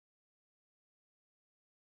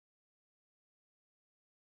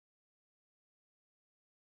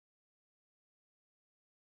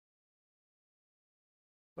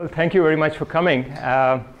Well, thank you very much for coming.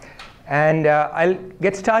 I'll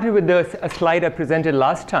get started with a slide I presented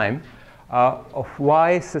last time of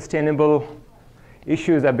why sustainable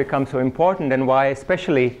issues have become so important and why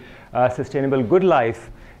especially sustainable good life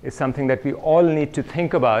is something that we all need to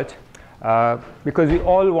think about because we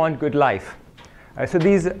all want good life. So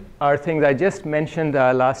these are things I just mentioned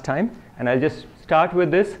last time, and I'll just start with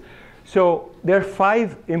this. So there are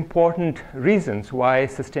 5 important reasons why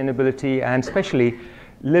sustainability and especially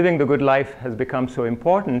living the good life has become so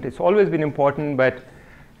important. It's always been important, but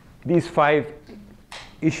these 5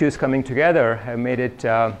 issues coming together have made it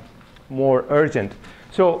more urgent.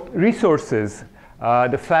 So resources,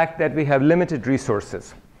 the fact that we have limited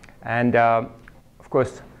resources, and of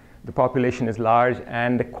course the population is large,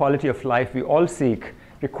 and the quality of life we all seek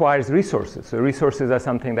requires resources. So resources are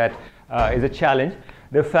something that is a challenge.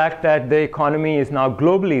 The fact that the economy is now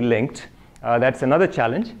globally linked, that's another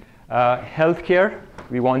challenge. Healthcare,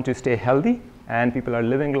 we want to stay healthy, and people are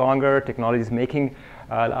living longer. Technology is making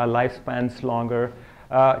our lifespans longer.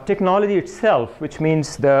 Technology itself, which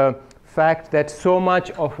means the fact that so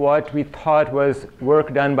much of what we thought was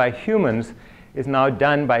work done by humans is now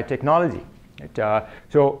done by technology.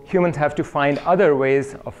 So humans have to find other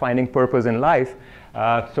ways of finding purpose in life.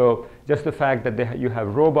 So just the fact that you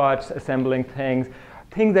have robots assembling things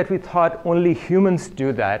that we thought only humans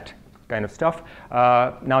do that kind of stuff,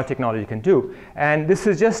 now technology can do. And this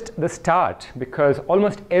is just the start, because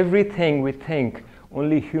almost everything we think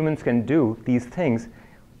only humans can do, these things,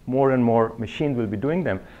 more and more machines will be doing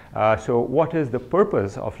them. So what is the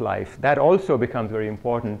purpose of life? That also becomes very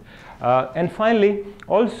important. And finally,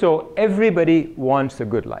 also, everybody wants a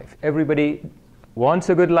good life. Everybody wants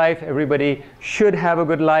a good life. Everybody should have a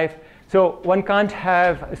good life. So one can't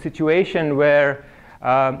have a situation where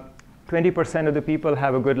 20% of the people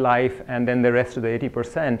have a good life, and then the rest of the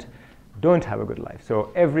 80% don't have a good life.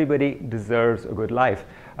 So everybody deserves a good life,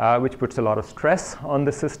 which puts a lot of stress on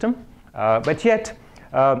the system. But yet,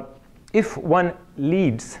 if one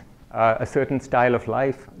leads a certain style of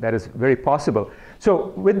life, that is very possible. So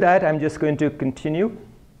with that, I'm just going to continue.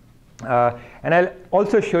 And I'll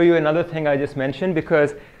also show you another thing I just mentioned,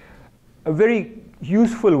 because a very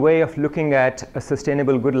useful way of looking at a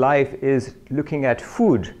sustainable good life is looking at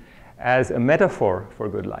food as a metaphor for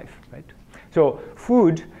good life, right? So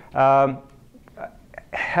food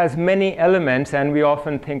has many elements, and we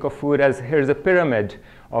often think of food as, here's a pyramid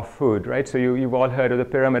of food, right? So you've all heard of the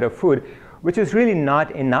pyramid of food, which is really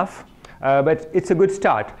not enough, but it's a good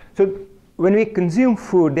start. So when we consume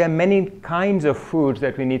food, there are many kinds of foods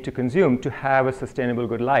that we need to consume to have a sustainable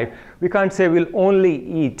good life. We can't say we'll only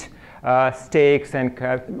eat steaks and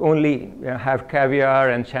only have caviar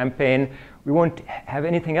and champagne. We won't have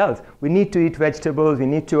anything else. We need to eat vegetables. We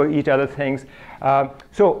need to eat other things.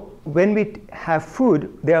 So when we have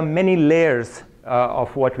food, there are many layers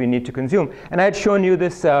of what we need to consume. And I had shown you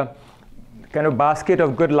this kind of basket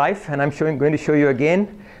of good life, and I'm going to show you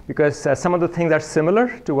again, because some of the things are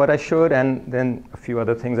similar to what I showed, and then a few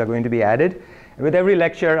other things are going to be added. And with every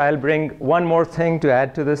lecture, I'll bring one more thing to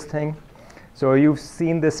add to this thing. So you've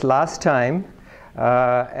seen this last time,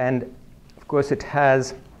 and of course it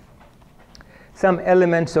has some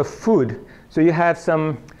elements of food. So you have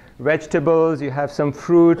some vegetables, you have some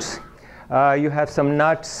fruits, you have some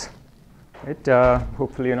nuts.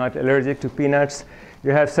 Hopefully you're not allergic to peanuts.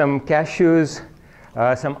 You have some cashews,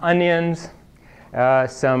 some onions,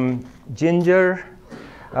 some ginger.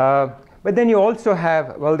 But then you also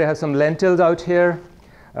have, well, they have some lentils out here,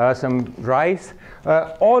 some rice.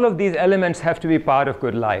 All of these elements have to be part of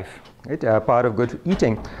good life, right? Part of good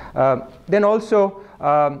eating. Then also,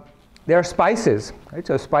 there are spices, right?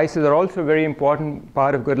 So spices are also a very important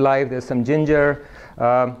part of good life. There's some ginger.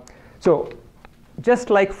 So just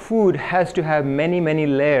like food has to have many, many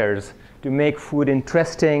layers to make food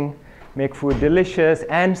interesting, make food delicious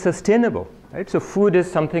and sustainable, right? So food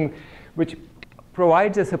is something which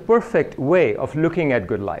provides us a perfect way of looking at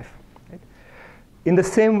good life. Right? In the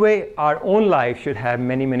same way, our own life should have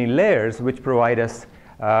many, many layers which provide us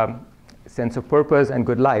a sense of purpose and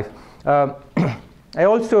good life. I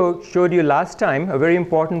also showed you last time a very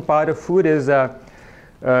important part of food is a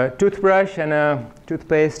toothbrush and a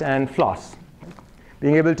toothpaste and floss.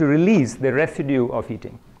 Being able to release the residue of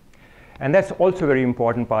eating. And that's also a very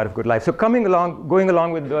important part of good life. So going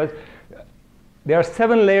along with those, there are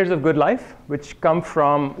 7 layers of good life, which come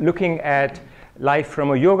from looking at life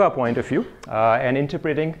from a yoga point of view and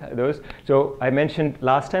interpreting those. So I mentioned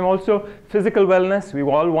last time also, physical wellness. We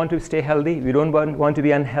all want to stay healthy. We don't want to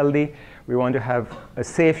be unhealthy. We want to have a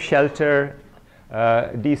safe shelter,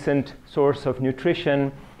 decent source of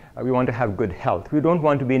nutrition, we want to have good health. We don't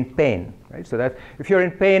want to be in pain, right? So that if you're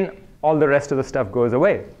in pain, all the rest of the stuff goes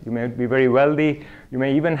away. You may be very wealthy. You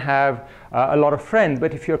may even have a lot of friends.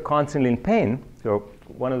 But if you're constantly in pain, so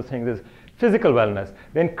one of the things is physical wellness.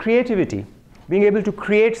 Then creativity, being able to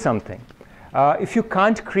create something. If you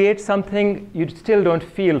can't create something, you still don't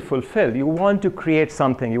feel fulfilled. You want to create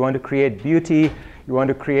something. You want to create beauty. You want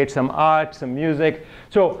to create some art, some music.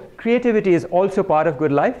 So creativity is also part of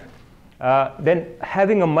good life. Then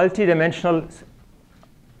having a multi-dimensional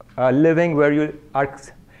living where you are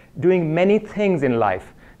doing many things in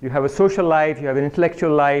life. You have a social life, you have an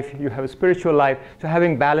intellectual life, you have a spiritual life. So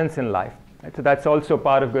having balance in life. Right? So that's also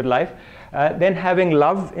part of good life. Then having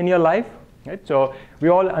love in your life. Right? So we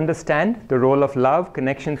all understand the role of love,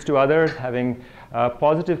 connections to others, having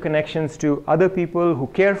positive connections to other people who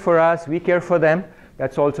care for us, we care for them.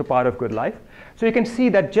 That's also part of good life. So you can see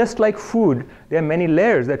that just like food, there are many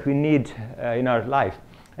layers that we need in our life.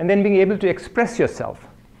 And then being able to express yourself.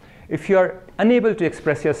 If you're unable to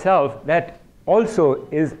express yourself, that also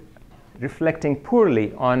is reflecting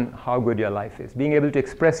poorly on how good your life is. Being able to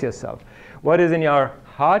express yourself. What is in your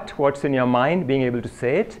heart, what's in your mind, being able to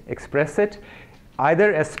say it, express it,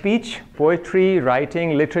 either as speech, poetry,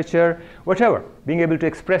 writing, literature, whatever, being able to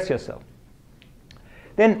express yourself.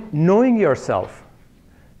 Then knowing yourself.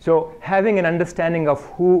 So having an understanding of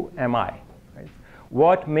who am I? Right?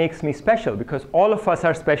 What makes me special? Because all of us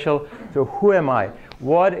are special, so who am I?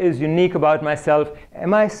 What is unique about myself?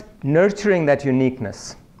 Am I nurturing that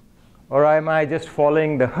uniqueness? Or am I just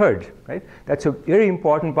following the herd? Right? That's a very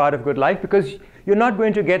important part of good life because you're not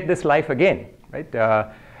going to get this life again. Right?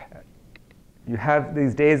 You have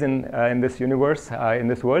these days in this universe, in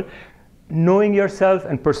this world, knowing yourself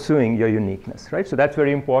and pursuing your uniqueness. Right? So that's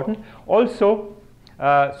very important. Also,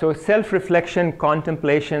 so self-reflection,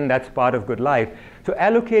 contemplation, that's part of good life. So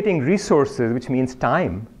allocating resources, which means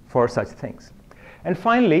time for such things. And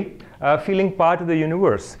finally, feeling part of the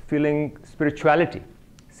universe, feeling spirituality,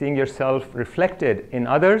 seeing yourself reflected in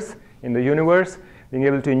others, in the universe, being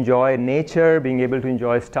able to enjoy nature, being able to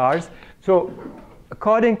enjoy stars. So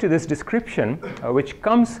according to this description, which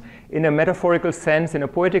comes in a metaphorical sense, in a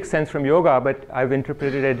poetic sense from yoga, but I've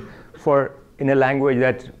interpreted it in a language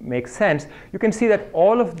that makes sense, you can see that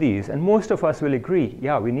all of these, and most of us will agree,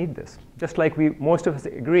 yeah, we need this. Just like most of us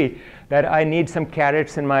agree that I need some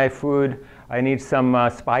carrots in my food, I need some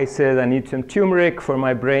spices, I need some turmeric for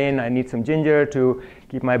my brain, I need some ginger to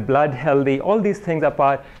keep my blood healthy. All these things are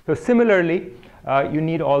part. So similarly, you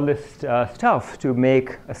need all this stuff to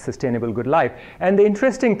make a sustainable good life. And the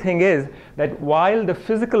interesting thing is that while the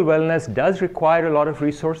physical wellness does require a lot of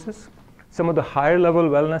resources, some of the higher level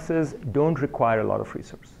wellnesses don't require a lot of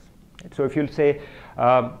resources. Right? So if you'll say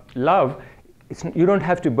love, you don't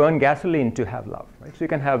have to burn gasoline to have love. Right? So you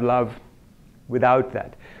can have love without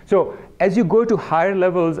that. So as you go to higher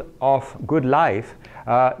levels of good life,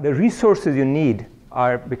 the resources you need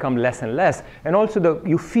become less and less, and also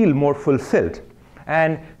you feel more fulfilled.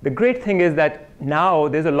 And the great thing is that now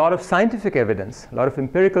there's a lot of scientific evidence, a lot of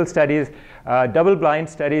empirical studies, double-blind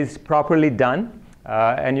studies properly done,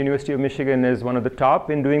 and University of Michigan is one of the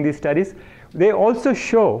top in doing these studies. They also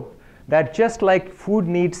show that just like food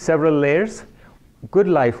needs several layers, good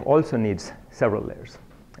life also needs several layers.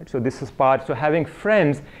 Right? So this is part. So having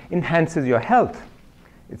friends enhances your health.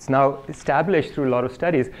 It's now established through a lot of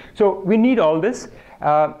studies. So we need all this.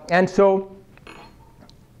 And so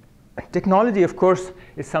technology, of course,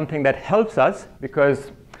 is something that helps us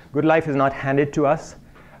because good life is not handed to us.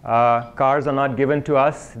 Cars are not given to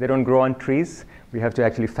us. They don't grow on trees. We have to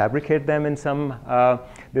actually fabricate them in some.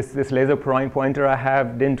 This laser pointer I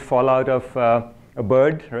have didn't fall out of a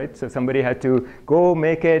bird, right? So somebody had to go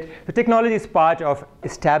make it. So technology is part of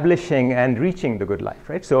establishing and reaching the good life,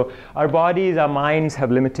 right? So our bodies, our minds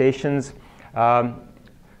have limitations.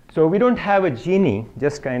 So we don't have a genie,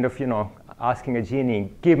 just kind of, asking a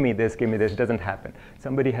genie, give me this, it doesn't happen.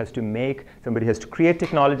 Somebody has to create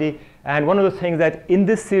technology. And one of the things that in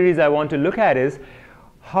this series I want to look at is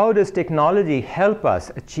how does technology help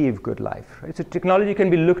us achieve good life? Right? So technology can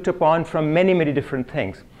be looked upon from many, many different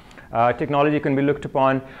things. Technology can be looked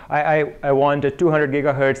upon, I want a 200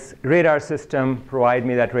 gigahertz radar system, provide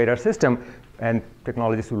me that radar system, and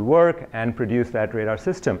technologists will work and produce that radar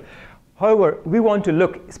system. However, we want to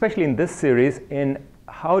look, especially in this series, in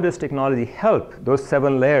how does technology help those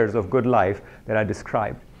 7 layers of good life that I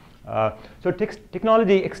described. So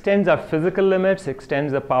technology extends our physical limits,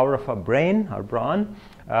 extends the power of our brain,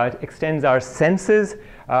 extends our senses.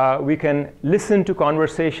 We can listen to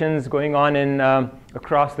conversations going on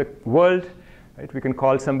across the world. Right? We can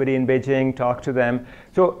call somebody in Beijing, talk to them.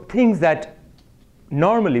 So things that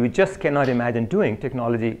normally we just cannot imagine doing,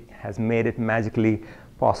 technology has made it magically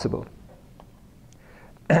possible.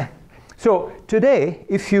 So today,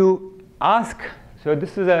 if you ask, so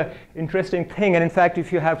this is an interesting thing, and in fact,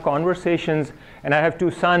 if you have conversations, and I have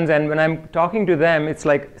 2 sons, and when I'm talking to them, it's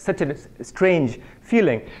like such a strange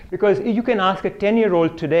feeling, because you can ask a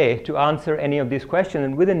 10-year-old today to answer any of these questions,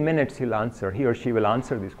 and within minutes he or she will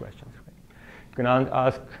answer these questions. You can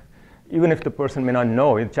ask, even if the person may not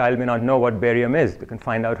know, the child may not know what barium is, they can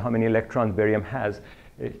find out how many electrons barium has,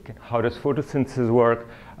 how does photosynthesis work,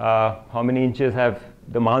 how many inches have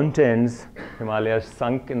the mountains, Himalayas,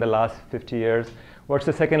 sunk in the last 50 years, what's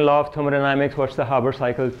the second law of thermodynamics, what's the Haber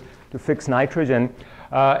cycle to fix nitrogen,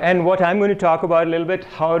 and what I'm going to talk about a little bit,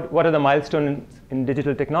 what are the milestones in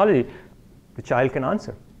digital technology, the child can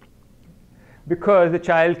answer. Because the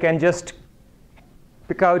child can just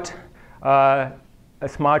pick out a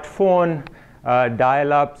smartphone,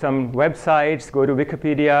 dial up some websites, go to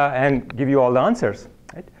Wikipedia, and give you all the answers.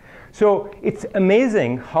 Right? So it's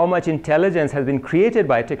amazing how much intelligence has been created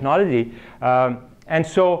by technology. And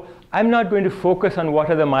so I'm not going to focus on what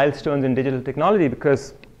are the milestones in digital technology,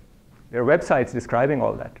 because there are websites describing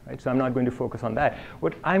all that. Right? So I'm not going to focus on that.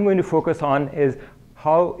 What I'm going to focus on is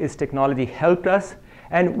how is technology helped us,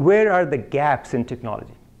 and where are the gaps in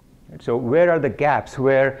technology. Right? So where are the gaps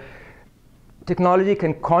where technology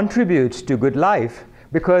can contribute to good life,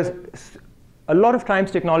 because a lot of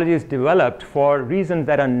times technology is developed for reasons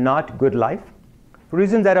that are not good life, for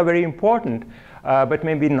reasons that are very important, but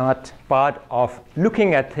maybe not part of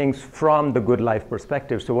looking at things from the good life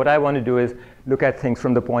perspective. So what I want to do is look at things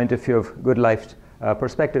from the point of view of good life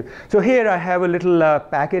perspective. So here I have a little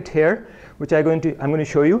packet here, which I'm going to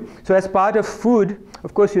show you. So as part of food,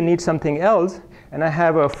 of course, you need something else, and I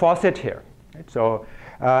have a faucet here. Right? So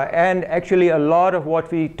and actually, a lot of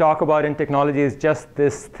what we talk about in technology is just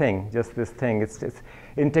this thing, It's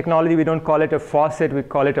in technology, we don't call it a faucet, we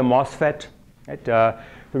call it a MOSFET. Right?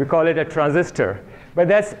 So we call it a transistor. But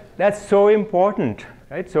that's so important.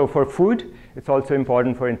 Right? So for food, it's also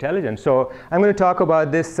important for intelligence. So I'm going to talk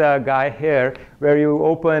about this guy here, where you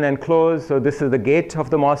open and close. So this is the gate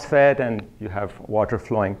of the MOSFET, and you have water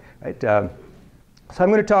flowing. Right? So I'm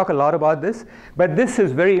going to talk a lot about this, but this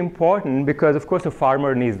is very important because, of course, a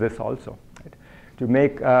farmer needs this also. Right? To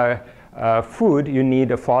make food, you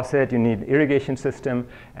need a faucet, you need irrigation system,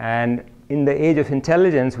 and in the age of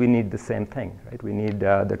intelligence, we need the same thing. Right? We need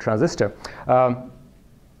the transistor. I'm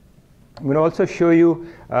going to also show you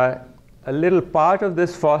a little part of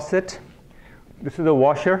this faucet. This is a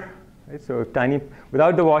washer. Right? So tiny.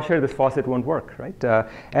 Without the washer, this faucet won't work. Right?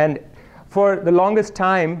 And for the longest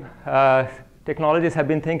time, technologists have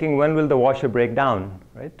been thinking, when will the washer break down?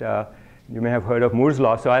 Right? You may have heard of Moore's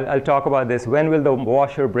law, so I'll talk about this. When will the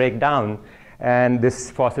washer break down and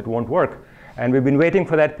this faucet won't work? And we've been waiting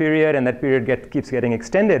for that period, and that period keeps getting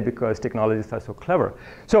extended because technologists are so clever.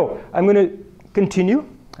 So I'm going to continue.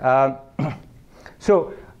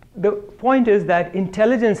 So the point is that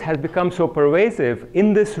intelligence has become so pervasive.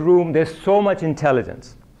 In this room, there's so much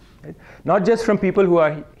intelligence. Right? Not just from people who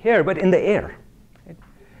are here, but in the air.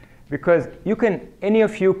 Because any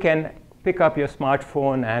of you can pick up your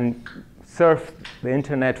smartphone and surf the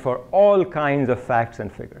internet for all kinds of facts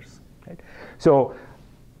and figures. Right? So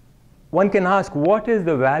one can ask, what is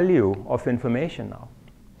the value of information now?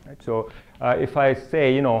 Right? So if I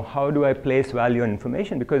say, how do I place value on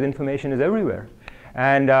information? Because information is everywhere.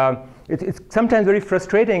 And it's sometimes very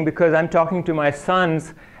frustrating because I'm talking to my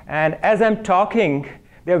sons, and as I'm talking,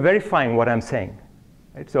 they're verifying what I'm saying.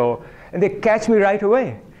 Right? And they catch me right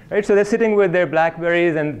away. Right? So they're sitting with their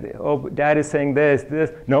BlackBerries, and oh, Dad is saying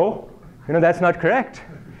this. No, that's not correct.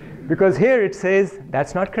 Because here it says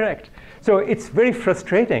that's not correct. So it's very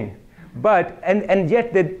frustrating. But, and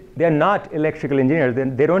yet they're not electrical engineers.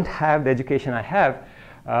 They don't have the education I have,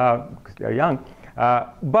 because they're young.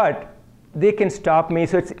 But they can stop me.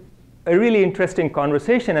 So it's a really interesting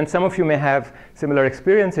conversation. And some of you may have similar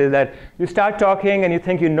experiences, that you start talking and you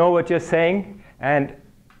think you know what you're saying, and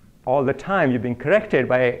all the time you're being corrected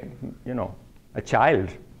by a child.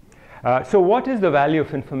 So what is the value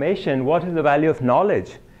of information? What is the value of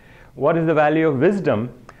knowledge? What is the value of wisdom?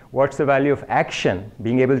 What's the value of action,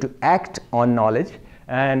 being able to act on knowledge?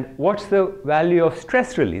 And what's the value of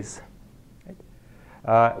stress release?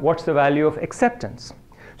 What's the value of acceptance?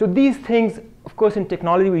 So these things, of course, in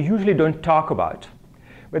technology we usually don't talk about.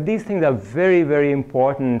 But these things are very, very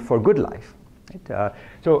important for good life. Right?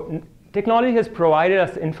 So technology has provided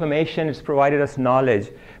us information, it's provided us knowledge,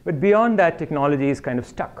 but beyond that, technology is kind of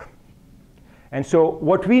stuck. And so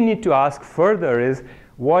what we need to ask further is,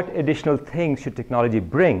 what additional things should technology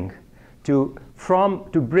bring to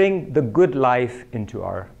bring the good life into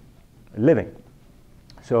our living.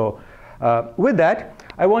 So with that,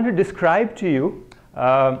 I want to describe to you,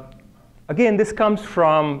 again, this comes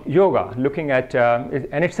from yoga, looking at,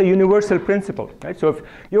 and it's a universal principle, right? So if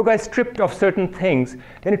yoga is stripped of certain things,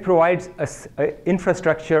 then it provides an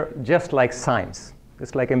infrastructure just like science.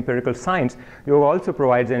 Just like empirical science, yoga also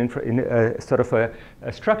provides sort of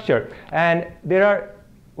a structure. And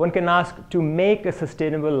one can ask, to make a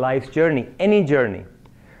sustainable life journey, any journey,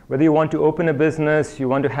 whether you want to open a business, you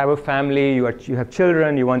want to have a family, you have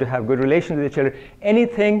children, you want to have good relations with your children,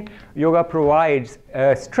 anything, yoga provides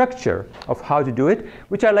a structure of how to do it,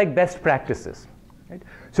 which are like best practices. Right?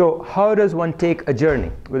 So how does one take a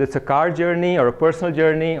journey, whether it's a car journey or a personal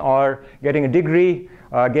journey or getting a degree,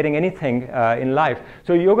 getting anything in life?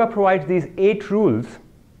 So yoga provides these 8 rules.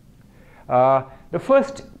 The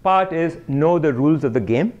first part is know the rules of the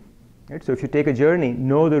game. Right? So if you take a journey,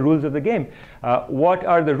 know the rules of the game. What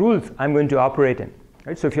are the rules I'm going to operate in?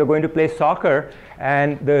 Right? So if you're going to play soccer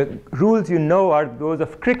and the rules you know are those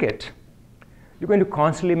of cricket, you're going to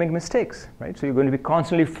constantly make mistakes. Right? So you're going to be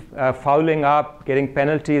constantly fouling up, getting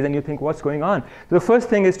penalties, and you think, what's going on? So the first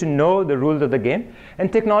thing is to know the rules of the game.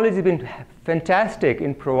 And technology has been fantastic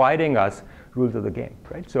in providing us rules of the game.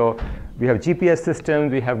 Right? So we have GPS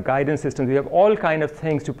systems, we have guidance systems, we have all kinds of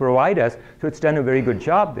things to provide us. So it's done a very good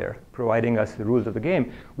job there, providing us the rules of the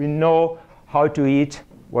game. We know how to eat,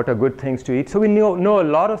 what are good things to eat. So we know a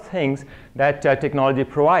lot of things that technology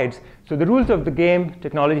provides. So the rules of the game,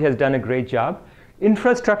 technology has done a great job.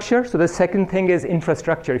 Infrastructure, so the second thing is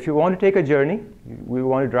infrastructure. If you want to take a journey, we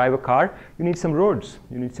want to drive a car, you need some roads,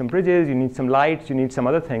 you need some bridges, you need some lights, you need some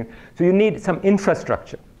other things. So you need some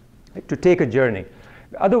infrastructure, right, to take a journey.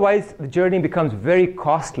 Otherwise, the journey becomes very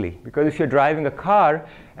costly, because if you're driving a car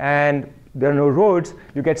and there are no roads,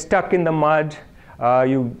 you get stuck in the mud,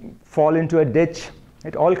 you fall into a ditch,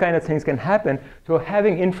 right? All kinds of things can happen. So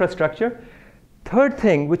having infrastructure. Third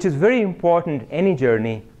thing, which is very important in any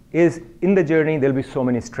journey, is in the journey there'll be so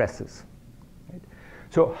many stresses. Right?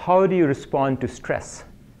 So how do you respond to stress?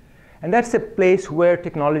 And that's a place where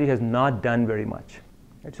technology has not done very much.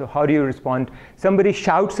 Right? So how do you respond? Somebody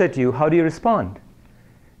shouts at you, how do you respond?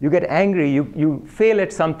 You get angry, you fail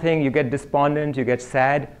at something, you get despondent, you get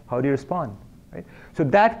sad, how do you respond? Right? So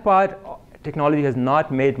that part, technology has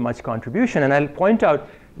not made much contribution, and I'll point out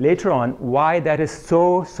later on why that is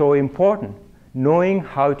so important. Knowing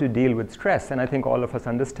how to deal with stress, and I think all of us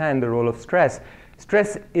understand the role of stress.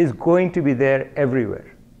 Stress is going to be there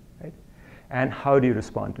everywhere, right? And how do you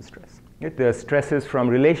respond to stress? Right? There are stresses from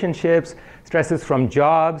relationships, stresses from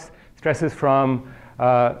jobs, stresses from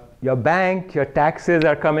your bank, your taxes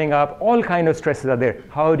are coming up, all kinds of stresses are there.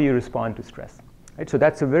 How do you respond to stress? Right? So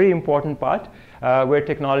that's a very important part where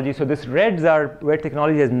technology, so these reds are where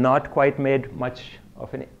technology has not quite made much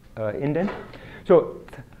of an indent. So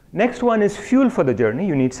next one is fuel for the journey.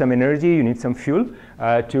 You need some energy, you need some fuel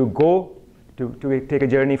to take a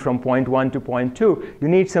journey from point 1 to point 2. You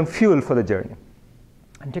need some fuel for the journey.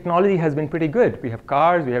 And technology has been pretty good. We have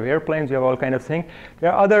cars, we have airplanes, we have all kinds of things.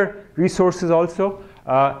 There are other resources also.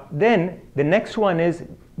 Then the next one is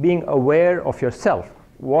being aware of yourself.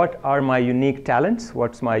 What are my unique talents?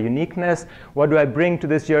 What's my uniqueness? What do I bring to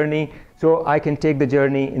this journey so I can take the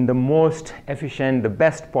journey in the most efficient, the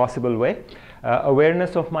best possible way?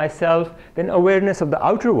 Awareness of myself, then awareness of the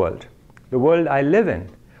outer world, the world I live in.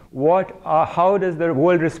 How does the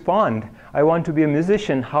world respond? I want to be a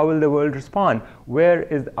musician. How will the world respond? Where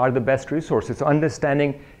are the best resources? So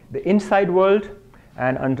understanding the inside world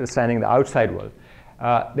and understanding the outside world.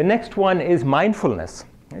 The next one is mindfulness.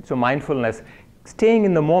 Right? So mindfulness, staying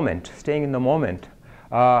in the moment,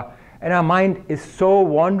 and our mind is so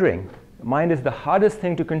wandering. Mind is the hardest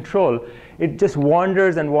thing to control. It just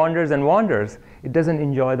wanders and wanders and wanders. It doesn't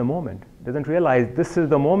enjoy the moment. It doesn't realize this is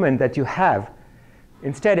the moment that you have.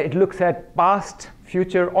 Instead, it looks at past,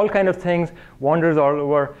 future, all kinds of things, wanders all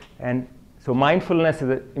over. And so mindfulness is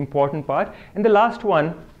an important part. And the last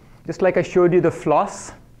one, just like I showed you the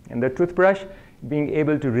floss and the toothbrush, being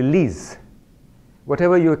able to release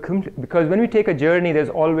whatever you accumulate. Because when we take a journey, there's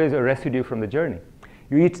always a residue from the journey.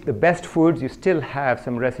 You eat the best foods, you still have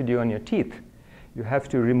some residue on your teeth. You have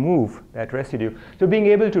to remove that residue. So being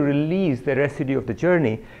able to release the residue of the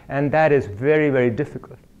journey, and that is very, very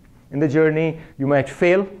difficult. In the journey, you might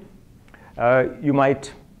fail, you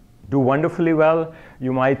might do wonderfully well,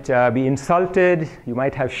 you might be insulted, you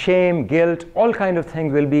might have shame, guilt, all kinds of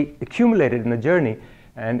things will be accumulated in the journey,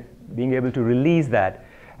 and being able to release that.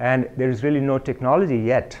 And there is really no technology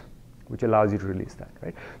yet which allows you to release that,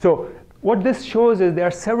 right? So what this shows is there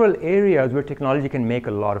are several areas where technology can make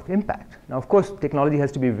a lot of impact. Now, of course, technology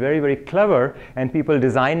has to be very, very clever, and people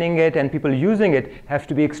designing it and people using it have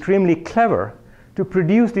to be extremely clever to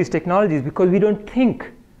produce these technologies, because we don't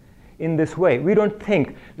think in this way. We don't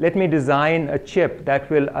think, let me design a chip that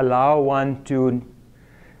will allow one to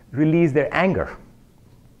release their anger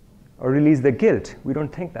or release their guilt. We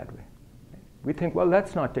don't think that way. We think, well,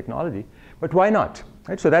 that's not technology, but why not?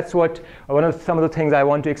 Right? So that's what some of the things I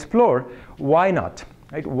want to explore. Why not?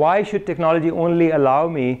 Right? Why should technology only allow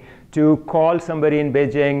me to call somebody in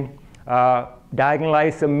Beijing,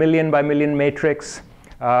 diagonalize a million by million matrix,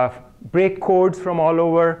 break codes from all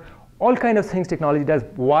over, all kind of things technology does?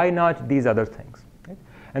 Why not these other things? Right?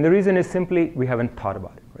 And the reason is simply we haven't thought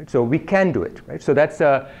about it. Right? So we can do it. Right? So that's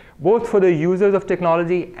both for the users of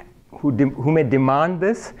technology who may demand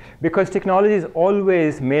this, because technology is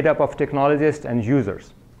always made up of technologists and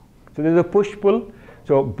users. So there's a push-pull.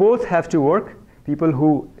 So both have to work. People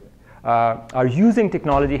who are using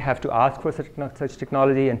technology have to ask for such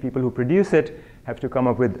technology, and people who produce it have to come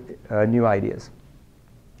up with new ideas.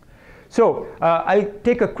 So I'll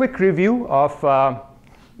take a quick review of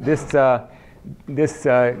this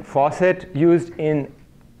faucet used in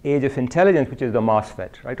age of intelligence, which is the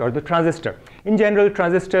MOSFET, right, or the transistor. In general,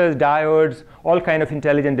 transistors, diodes, all kind of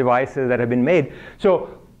intelligent devices that have been made.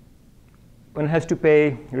 So one has to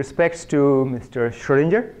pay respects to Mr.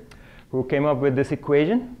 Schrödinger, who came up with this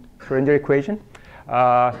equation, Schrödinger equation,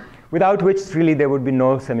 without which really there would be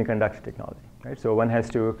no semiconductor technology, right? So one has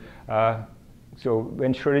to, so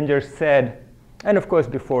when Schrödinger said, and of course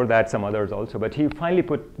before that some others also, but he finally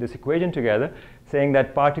put this equation together saying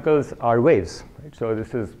that particles are waves. Right? So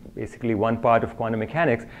this is basically one part of quantum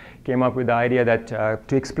mechanics. Came up with the idea that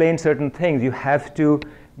to explain certain things, you have to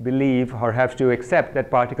believe or have to accept that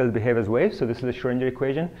particles behave as waves. So this is the Schrödinger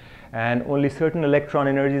equation. And only certain electron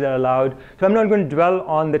energies are allowed. So I'm not going to dwell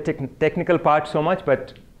on the technical part so much,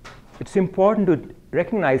 but it's important to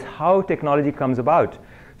recognize how technology comes about.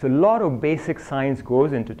 So a lot of basic science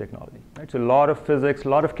goes into technology. Right? So a lot of physics, a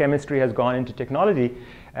lot of chemistry has gone into technology.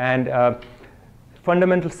 And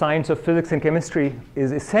fundamental science of physics and chemistry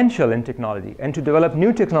is essential in technology. And to develop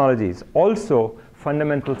new technologies, also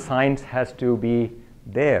fundamental science has to be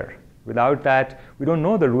there. Without that, we don't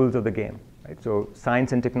know the rules of the game. Right? So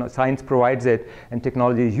science provides it, and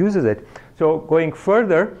technology uses it. So going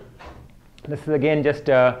further, this is again just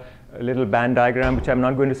a little band diagram, which I'm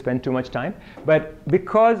not going to spend too much time. But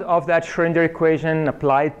because of that Schrödinger equation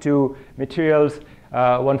applied to materials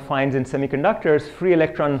one finds in semiconductors, free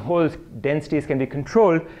electron hole densities can be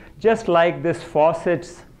controlled, just like this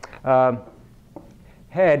faucet's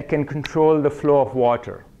head can control the flow of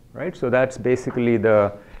water. Right? So that's basically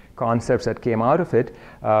the concepts that came out of it,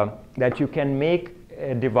 that you can make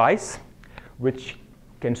a device which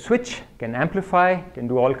can switch, can amplify, can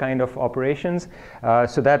do all kind of operations.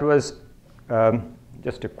 So that was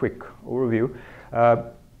just a quick overview.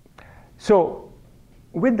 So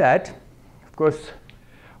with that, of course,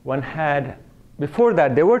 one had, before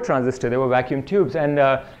that, there were transistors, there were vacuum tubes. And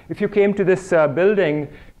if you came to this building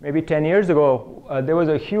maybe 10 years ago, there was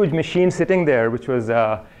a huge machine sitting there, which was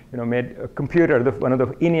made a computer. One of the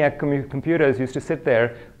ENIAC computers used to sit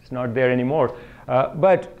there. It's not there anymore.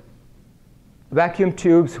 But vacuum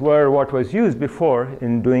tubes were what was used before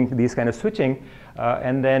in doing these kind of switching.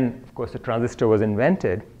 And then, of course, the transistor was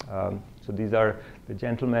invented. So these are the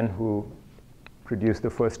gentlemen who produced the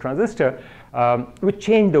first transistor, which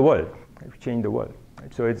changed the world.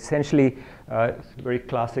 Right? So it's essentially a very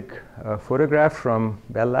classic photograph from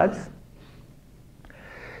Bell Labs.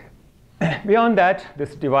 Beyond that,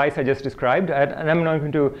 this device I just described, and I'm not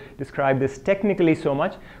going to describe this technically so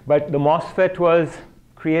much, but the MOSFET was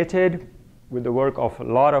created with the work of a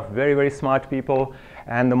lot of very, very smart people.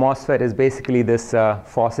 And the MOSFET is basically this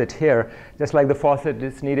faucet here. Just like the faucet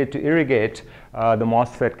is needed to irrigate, the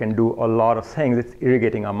MOSFET can do a lot of things. It's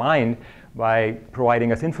irrigating our mind by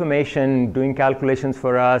providing us information, doing calculations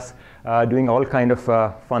for us, doing all kind of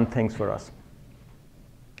fun things for us.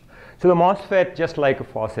 So the MOSFET, just like a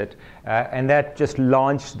faucet, and that just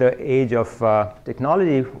launched the age of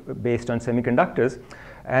technology based on semiconductors.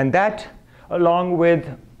 And that, along with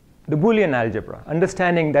the Boolean algebra,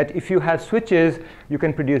 understanding that if you have switches, you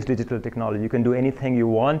can produce digital technology. You can do anything you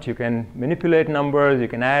want. You can manipulate numbers. You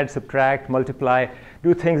can add, subtract, multiply,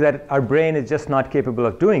 do things that our brain is just not capable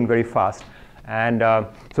of doing very fast. And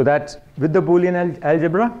so that's with the Boolean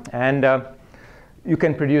algebra. And you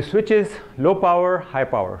can produce switches, low power, high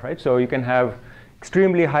power. Right? So you can have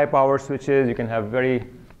extremely high power switches. You can have very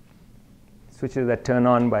switches that turn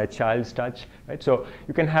on by a child's touch. Right? So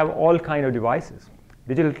you can have all kind of devices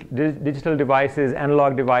digital devices,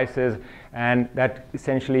 analog devices, and that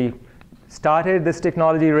essentially started this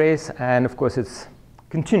technology race, and of course it's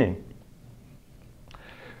continuing.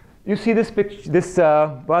 You see this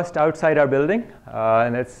bust outside our building,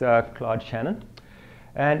 and that's Claude Shannon.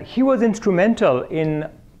 And he was instrumental in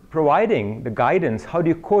providing the guidance, how do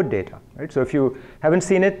you code data, right? So if you haven't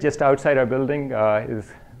seen it, just outside our building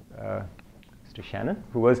is Mr. Shannon,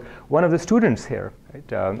 who was one of the students here,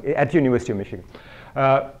 right, at University of Michigan.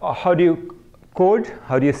 How do you code?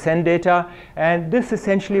 How do you send data? And this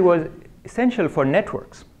essentially was essential for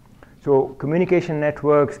networks. So communication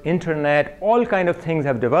networks, internet, all kind of things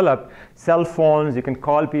have developed. Cell phones, you can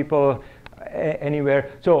call people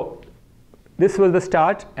anywhere. So this was the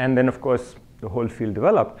start, and then of course the whole field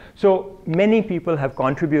developed. So many people have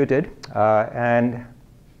contributed, and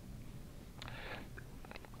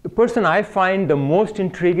the person I find the most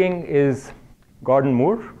intriguing is Gordon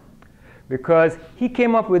Moore, because he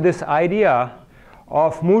came up with this idea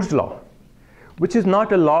of Moore's law, which is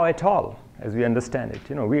not a law at all, as we understand it.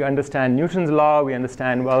 You know, we understand Newton's law, we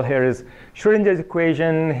understand, well, here is Schrödinger's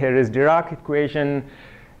equation, here is Dirac's equation.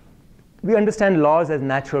 We understand laws as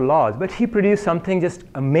natural laws, but he produced something just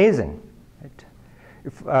amazing. Right?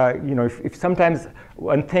 If sometimes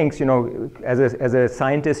one thinks, as a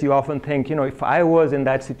scientist, you often think, if I was in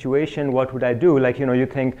that situation, what would I do? Like, you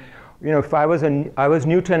think, if I was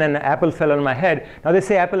Newton and an apple fell on my head. Now they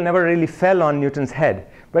say apple never really fell on Newton's head,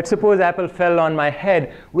 but suppose apple fell on my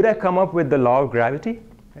head, would I come up with the law of gravity?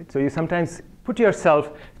 Right? So you sometimes put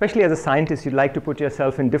yourself, especially as a scientist, you'd like to put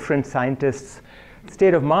yourself in different scientists'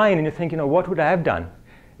 state of mind, and you think, what would I have done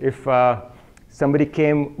if somebody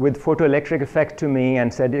came with photoelectric effect to me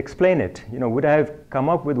and said, explain it? Would I have come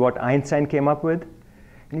up with what Einstein came up with?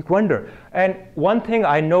 And you wonder. And one thing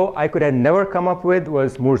I know I could have never come up with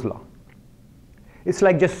was Moore's law. It's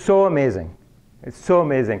like just so amazing. It's so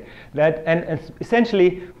amazing that, and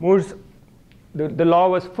essentially Moore's, the law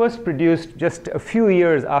was first produced just a few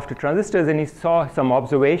years after transistors, and he saw some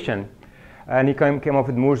observation. And he came up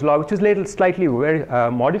with Moore's law, which was later slightly very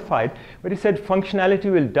modified. But he said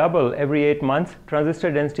functionality will double every 8 months.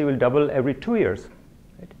 Transistor density will double every 2 years.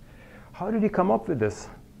 Right? How did he come up with this?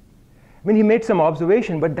 I mean, he made some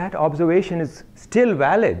observation, but that observation is still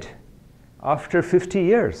valid after 50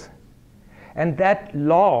 years. And that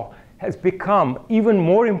law has become even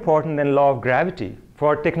more important than law of gravity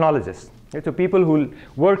for technologists. Right? So people who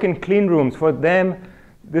work in clean rooms, for them,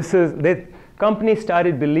 companies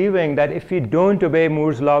started believing that if we don't obey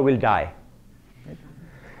Moore's law, we'll die. Right?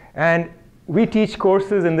 And we teach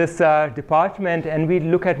courses in this department, and we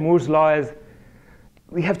look at Moore's law as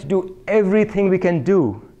we have to do everything we can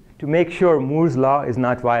do to make sure Moore's law is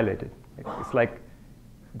not violated. It's like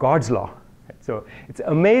God's law. So it's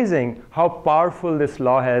amazing how powerful this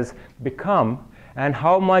law has become and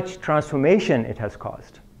how much transformation it has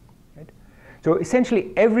caused. So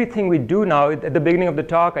essentially, everything we do now, at the beginning of the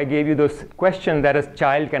talk, I gave you those questions that a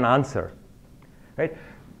child can answer. Right?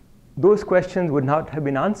 Those questions would not have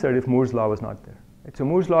been answered if Moore's law was not there. Right? So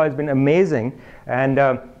Moore's law has been amazing. And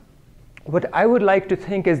what I would like to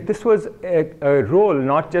think is this was a role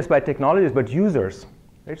not just by technologists, but users.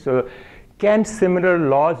 Right? So can similar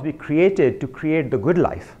laws be created to create the good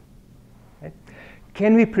life? Right?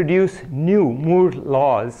 Can we produce new Moore's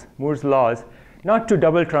laws, not to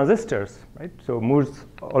double transistors, right? So Moore's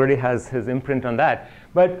already has his imprint on that,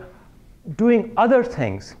 but doing other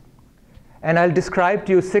things. And I'll describe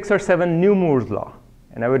to you 6 or 7 new Moore's law.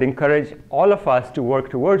 And I would encourage all of us to work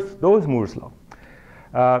towards those Moore's law.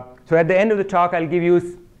 So at the end of the talk, I'll give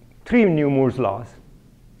you 3 new Moore's laws.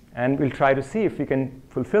 And we'll try to see if we can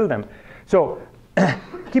fulfill them. So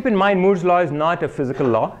keep in mind, Moore's law is not a physical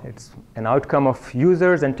law. It's an outcome of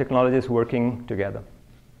users and technologists working together.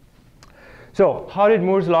 So how did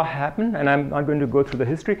Moore's law happen? And I'm not going to go through the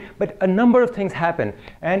history, but a number of things happen.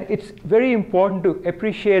 And it's very important to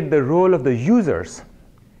appreciate the role of the users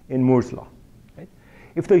in Moore's law. Right?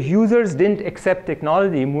 If the users didn't accept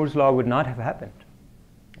technology, Moore's law would not have happened.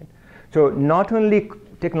 Right? So not only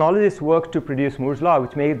technologists worked to produce Moore's law,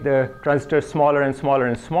 which made the transistors smaller and smaller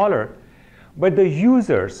and smaller, but the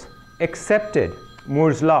users accepted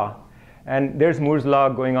Moore's law. And there's Moore's law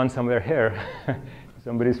going on somewhere here.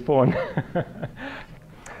 Somebody's phone.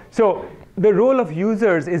 So the role of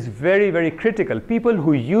users is very, very critical. People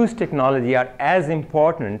who use technology are as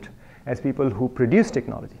important as people who produce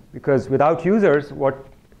technology. Because without users,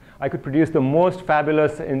 I could produce the most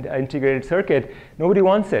fabulous integrated circuit. Nobody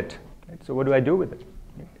wants it. Right? So what do I do with it?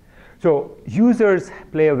 Right? So users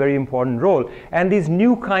play a very important role. And these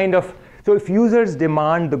new kind of, so if users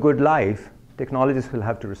demand the good life, technologists will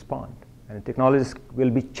have to respond. And technologists will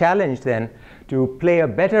be challenged then to play a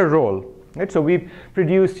better role. Right? So we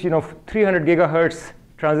produce 300 gigahertz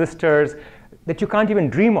transistors that you can't even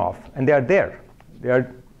dream of, and they are there. They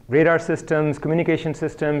are radar systems, communication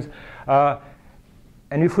systems,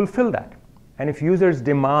 and we fulfill that. And if users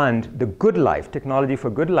demand the good life, technology for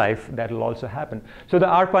good life, that will also happen. So the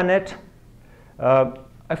ARPANET,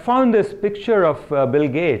 I found this picture of Bill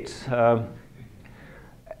Gates.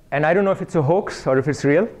 And I don't know if it's a hoax or if it's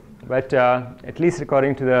real, but at least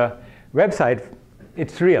according to the website,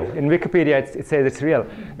 it's real. In Wikipedia, it says it's real.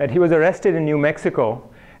 That he was arrested in New Mexico.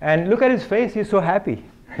 And look at his face, he's so happy.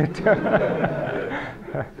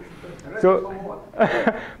 So,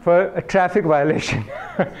 for a traffic violation.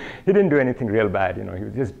 He didn't do anything real bad. He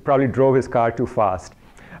just probably drove his car too fast.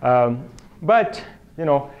 But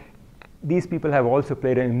these people have also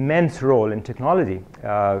played an immense role in technology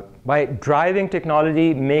by driving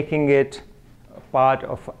technology, making it a part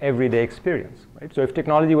of everyday experience. Right? So if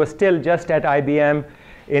technology was still just at IBM,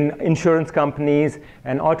 in insurance companies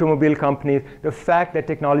and automobile companies, the fact that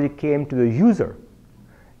technology came to the user,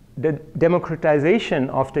 the democratization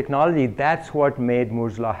of technology, that's what made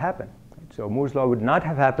Moore's Law happen. So Moore's Law would not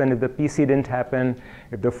have happened if the PC didn't happen,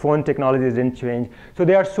 if the phone technologies didn't change. So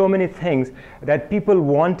there are so many things that people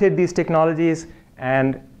wanted these technologies,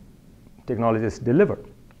 and technologists delivered.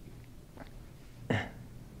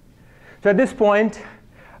 So at this point,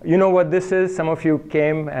 you know what this is. Some of you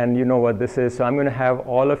came and you know what this is. So I'm going to have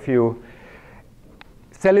all of you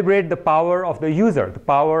celebrate the power of the user, the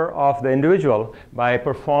power of the individual, by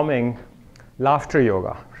performing laughter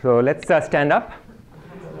yoga. So let's stand up.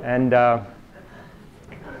 And so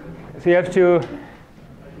you have to,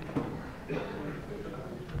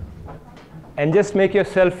 and just make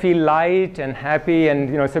yourself feel light and happy, and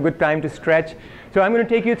it's a good time to stretch. So I'm going to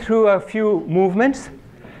take you through a few movements,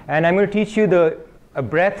 and I'm going to teach you a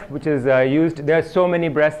breath which is used. There are so many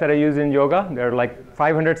breaths that are used in yoga. There are like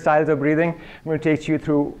 500 styles of breathing. I'm going to take you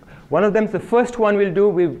through one of them. The first one we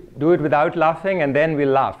do it without laughing, and then we'll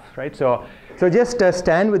laugh. Right? So just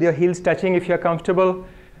stand with your heels touching if you're comfortable.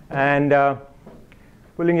 And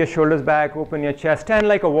pulling your shoulders back, open your chest. Stand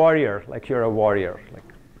like a warrior, like you're a warrior, like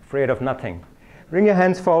afraid of nothing. Bring your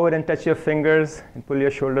hands forward and touch your fingers, and pull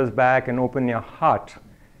your shoulders back and open your heart.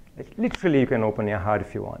 Literally, you can open your heart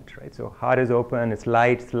if you want. Right? So heart is open, it's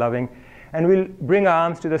light, it's loving. And we'll bring our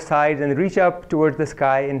arms to the sides and reach up towards the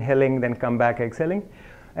sky, inhaling, then come back, exhaling.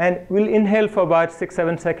 And we'll inhale for about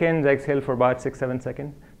 6-7 seconds, exhale for about 6-7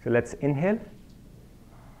 seconds. So let's inhale.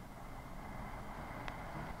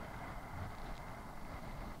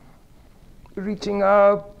 Reaching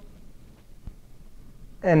up,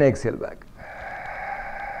 and exhale back.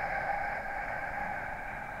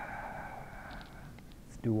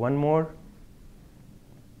 Let's do one more.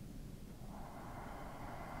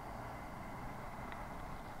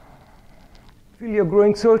 Feel you're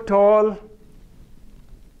growing so tall.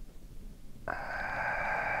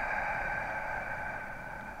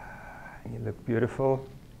 You look beautiful.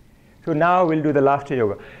 So now we'll do the laughter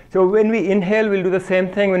yoga. So when we inhale, we'll do the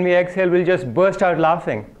same thing. When we exhale, we'll just burst out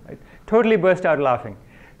laughing. Right? Totally burst out laughing.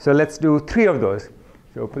 So let's do 3 of those.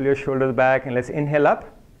 So pull your shoulders back, and let's inhale up.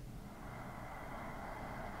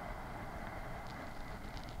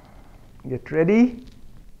 Get ready.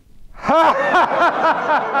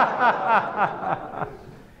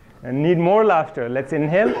 And need more laughter. Let's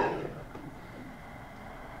inhale.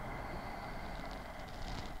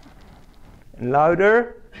 And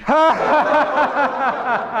louder.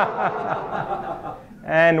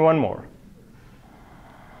 And one more.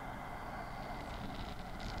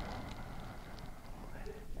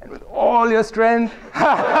 And with all your strength.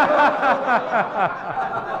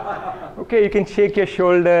 Okay, you can shake your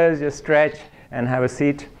shoulders, just stretch, and have a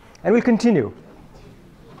seat. And we'll continue.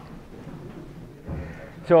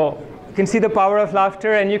 So you can see the power of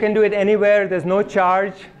laughter, and you can do it anywhere. There's no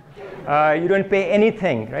charge. You don't pay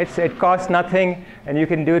anything, right? So it costs nothing, and you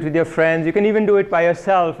can do it with your friends. You can even do it by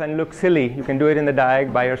yourself and look silly. You can do it in the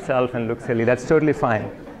diag by yourself and look silly. That's totally fine.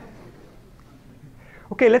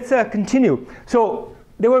 Okay, let's continue. So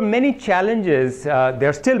there were many challenges. There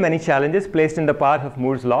are still many challenges placed in the path of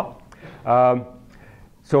Moore's Law.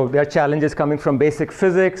 So there are challenges coming from basic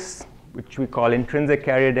physics, which we call intrinsic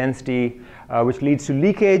carrier density, which leads to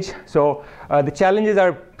leakage. So the challenges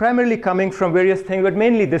are primarily coming from various things, but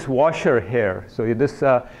mainly this washer here. So this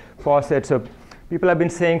faucet. So people have been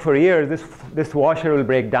saying for years, this washer will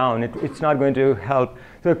break down. It's not going to help.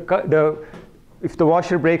 So if the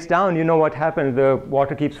washer breaks down, you know what happens. The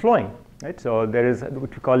water keeps flowing. Right? So there is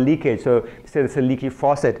what we call leakage. So say it's a leaky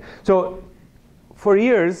faucet. So for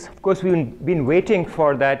years, of course, we've been waiting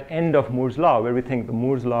for that end of Moore's law, where we think the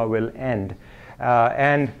Moore's law will end.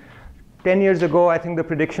 And 10 years ago, I think the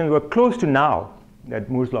predictions were close to now that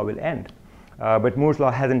Moore's law will end. But Moore's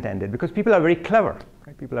law hasn't ended because people are very clever.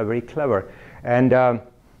 Right? People are very clever. And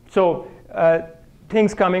so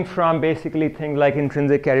things coming from basically things like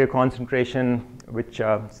intrinsic carrier concentration, which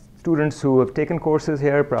students who have taken courses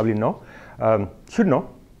here probably know, should know.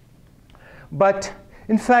 But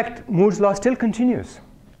in fact, Moore's law still continues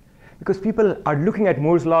because people are looking at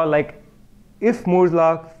Moore's law like if Moore's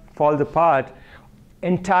law falls apart,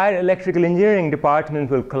 entire electrical engineering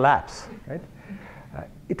department will collapse. Right?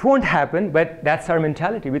 It won't happen, but that's our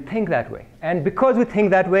mentality. We think that way. And because we think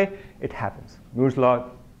that way, it happens. Moore's law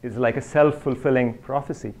is like a self-fulfilling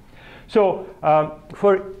prophecy. So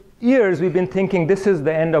for years, we've been thinking this is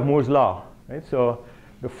the end of Moore's law. Right? So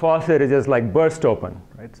the faucet is just like burst open.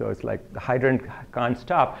 Right? So it's like the hydrant can't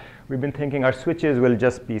stop. We've been thinking our switches will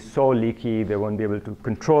just be so leaky, they won't be able to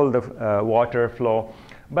control the water flow.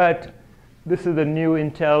 But this is the new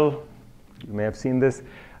Intel, you may have seen this,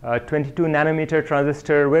 22 nanometer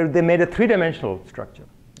transistor where they made a three-dimensional structure.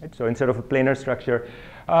 Right? So instead of a planar structure.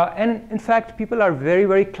 And in fact, people are very,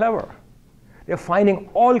 very clever. They're finding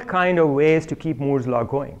all kind of ways to keep Moore's law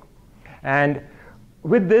going. And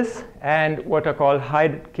with this and what are called high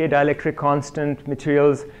K dielectric constant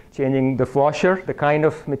materials, changing the washer, the kind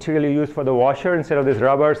of material you use for the washer, instead of this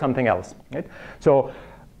rubber, something else. Right? So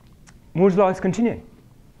Moore's law is continuing.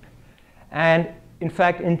 And in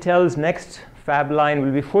fact, Intel's next fab line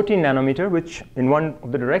will be 14 nanometer, which in one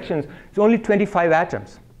of the directions is only 25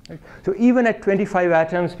 atoms. Right? So even at 25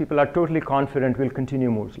 atoms, people are totally confident we'll continue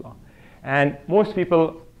Moore's law. And most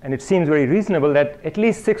people, and it seems very reasonable, that at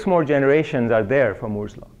least 6 more generations are there for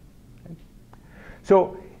Moore's law. Right?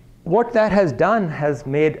 So what that has done has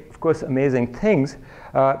made, of course, amazing things.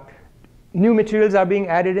 New materials are being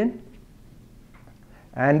added in.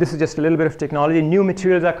 And this is just a little bit of technology. New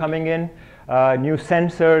materials are coming in. New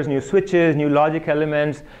sensors, new switches, new logic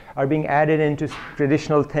elements are being added into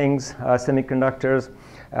traditional things, semiconductors.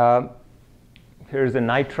 Here's the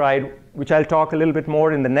nitride, which I'll talk a little bit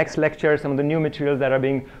more in the next lecture, some of the new materials that are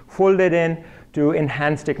being folded in to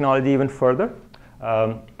enhance technology even further.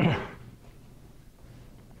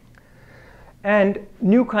 And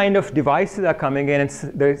new kind of devices are coming in, and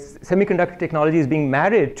the semiconductor technology is being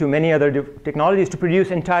married to many other technologies to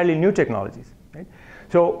produce entirely new technologies. Right?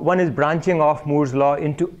 So one is branching off Moore's law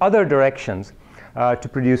into other directions to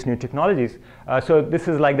produce new technologies. So this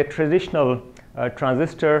is like the traditional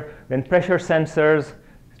transistor, then pressure sensors,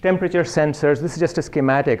 temperature sensors. This is just a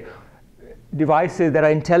schematic. Devices that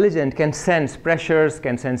are intelligent can sense pressures,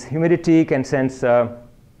 can sense humidity, can sense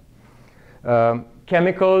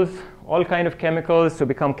chemicals, all kind of chemicals, so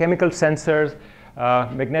become chemical sensors,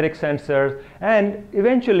 magnetic sensors, and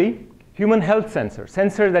eventually human health sensors,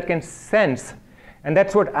 sensors that can sense. And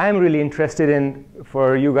that's what I'm really interested in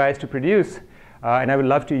for you guys to produce. And I would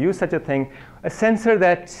love to use such a thing, a sensor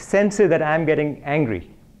that senses that I'm getting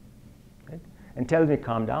angry, right? And tells me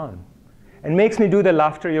calm down and makes me do the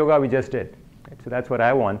laughter yoga we just did. Right? So that's what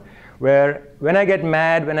I want, where when I get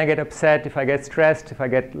mad, when I get upset, if I get stressed, if I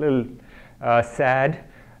get a little sad,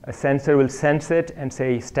 a sensor will sense it and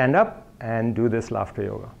say, stand up and do this laughter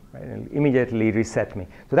yoga. Right? And it'll immediately reset me.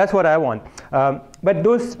 So that's what I want. But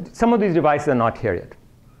some of these devices are not here yet.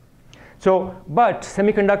 So, but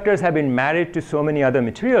semiconductors have been married to so many other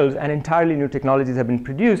materials, and entirely new technologies have been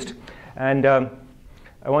produced. And I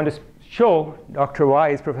want to show Dr.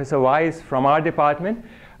 Wise, Professor Wise from our department,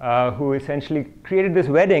 who essentially created this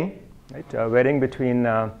wedding, right? A wedding between,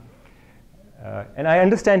 and I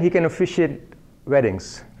understand he can officiate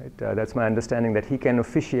weddings. Right? That's my understanding, that he can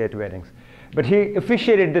officiate weddings. But he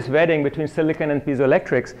officiated this wedding between silicon and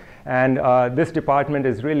piezoelectrics, and this department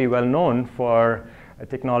is really well known for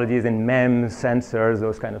technologies in MEMS, sensors,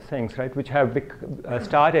 those kind of things, right, which have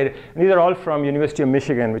started. And these are all from University of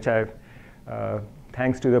Michigan, which I,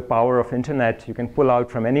 thanks to the power of internet, you can pull out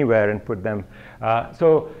from anywhere and put them.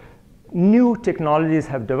 So new technologies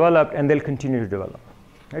have developed, and they'll continue to develop.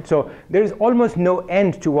 Right? So there is almost no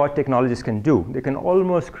end to what technologies can do. They can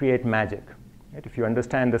almost create magic. Right? If you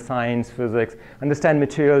understand the science, physics, understand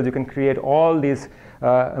materials, you can create all these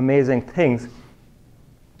amazing things.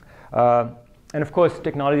 And of course,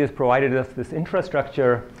 technology has provided us this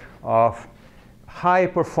infrastructure of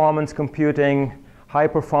high-performance computing,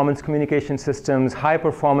 high-performance communication systems,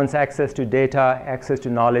 high-performance access to data, access to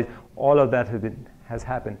knowledge. All of that has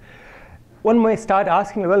happened. One may start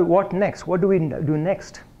asking, well, what next? What do we do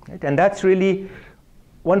next? Right? And that's really,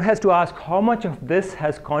 one has to ask how much of this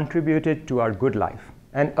has contributed to our good life.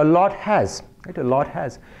 And a lot has. Right? A lot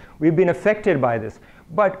has. we've been affected by this,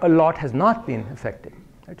 but a lot has not been affected.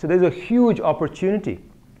 Right? So there's a huge opportunity.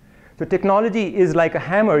 So technology is like a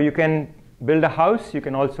hammer. You can build a house. You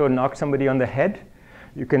can also knock somebody on the head.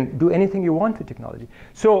 You can do anything you want with technology.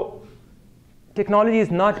 So technology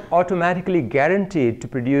is not automatically guaranteed to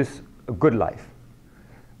produce a good life.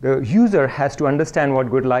 The user has to understand what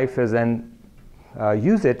good life is and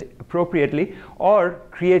use it appropriately or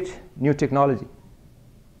create new technology.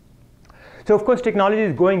 So of course, technology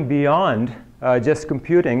is going beyond just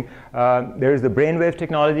computing. There is the brainwave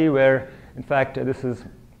technology where, in fact, this is,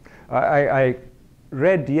 I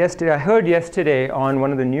heard yesterday on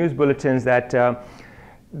one of the news bulletins that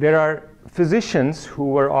there are physicians who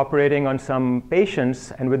were operating on some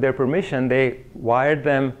patients, and with their permission, they wired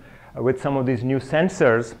them with some of these new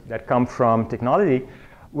sensors that come from technology,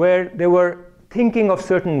 where they were thinking of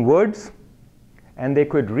certain words, and they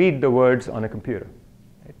could read the words on a computer.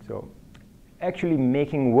 Right? So actually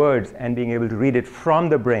making words and being able to read it from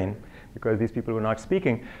the brain, because these people were not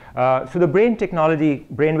speaking. So the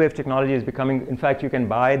brainwave technology is becoming, in fact, you can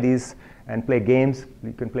buy these and play games.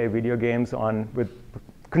 You can play video games with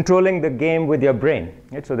controlling the game with your brain.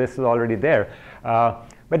 Right? So this is already there.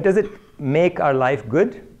 But does it make our life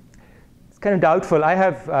good? It's kind of doubtful. I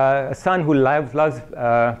have a son who loves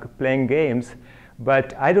playing games,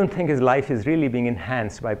 but I don't think his life is really being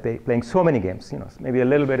enhanced by playing so many games. Maybe a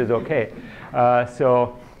little bit is okay.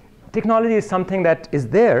 So technology is something that is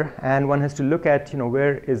there, and one has to look at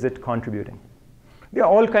where is it contributing. There are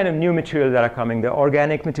all kind of new materials that are coming. There are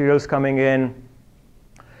organic materials coming in,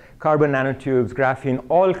 carbon nanotubes, graphene,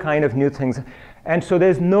 all kind of new things. And so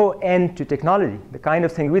there's no end to technology. The kind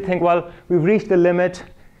of thing we think, well, we've reached the limit.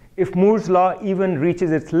 If Moore's law even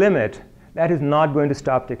reaches its limit, that is not going to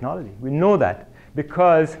stop technology. We know that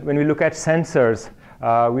because when we look at sensors,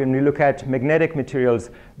 when we look at magnetic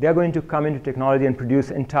materials, they're going to come into technology and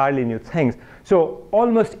produce entirely new things. So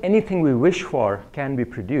almost anything we wish for can be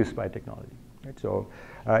produced by technology. Right? So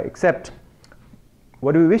except,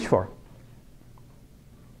 what do we wish for?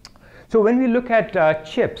 So when we look at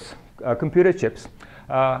chips, computer chips,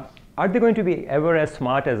 are they going to be ever as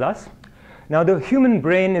smart as us? Now, the human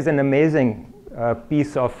brain is an amazing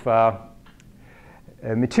piece of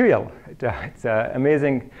material. It's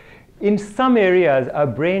amazing. In some areas, our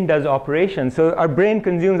brain does operations. So our brain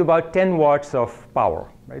consumes about 10 watts of power.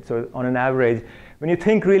 Right? So on an average, when you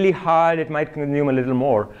think really hard, it might consume a little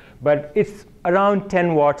more. But it's around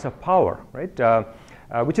 10 watts of power, right?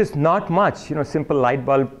 Which is not much. Simple light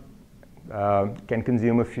bulb can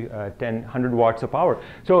consume 100 watts of power.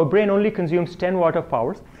 So a brain only consumes 10 watts of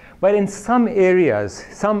power. But in some areas,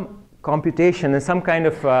 some computation and some kind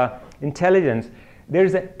of intelligence,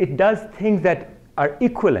 it does things that are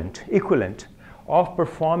equivalent of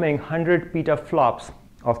performing 100 petaflops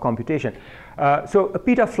of computation. So a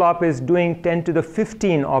petaflop is doing 10 to the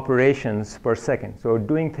 15 operations per second. So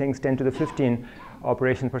doing things 10 to the 15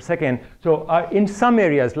 operations per second. So in some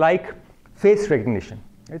areas, like face recognition,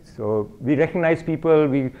 right? So we recognize people,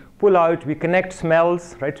 we pull out, we connect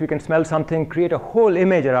smells, right? So we can smell something, create a whole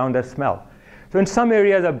image around that smell. So in some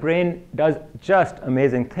areas, our brain does just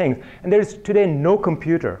amazing things. And there is today no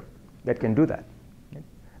computer that can do that, right?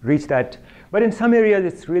 Reach that. But in some areas,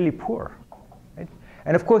 it's really poor. Right?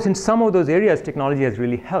 And of course, in some of those areas, technology has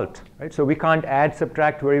really helped. Right? So we can't add,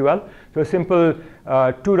 subtract very well. So a simple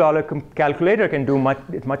 $2 calculator can do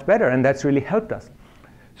much better, and that's really helped us.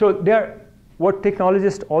 So what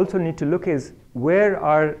technologists also need to look is, where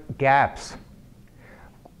are gaps?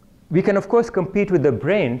 We can, of course, compete with the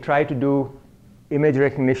brain, try to do image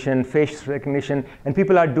recognition, face recognition, and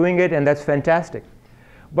people are doing it, and that's fantastic.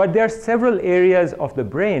 But there are several areas of the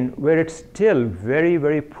brain where it's still very,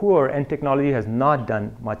 very poor, and technology has not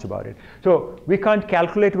done much about it. So we can't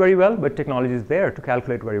calculate very well, but technology is there to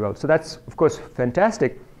calculate very well. So that's, of course,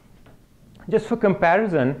 fantastic. Just for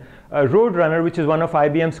comparison, Roadrunner, which is one of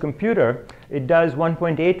IBM's computer, it does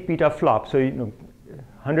 1.8 petaflop, so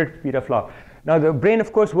 100 petaflop. Now the brain,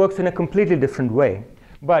 of course, works in a completely different way,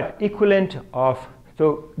 but equivalent of,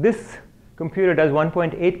 so this computer does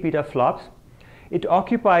 1.8 petaflops. It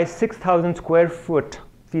occupies 6,000 square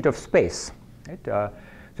feet of space. Right?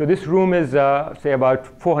 So this room is, say,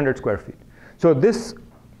 about 400 square feet. So this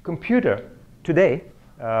computer today,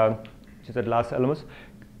 which is at Los Alamos,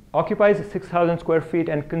 occupies 6,000 square feet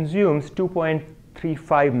and consumes 2.35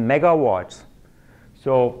 megawatts.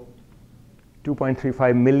 So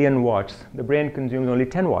 2.35 million watts. The brain consumes only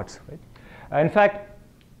 10 watts. Right? In fact,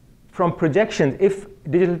 from projections, if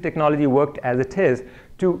digital technology worked as it is,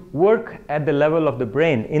 to work at the level of the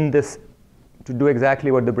brain in this, to do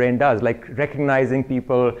exactly what the brain does, like recognizing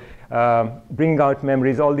people, bringing out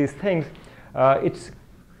memories, all these things, it's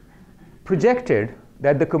projected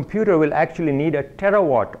that the computer will actually need a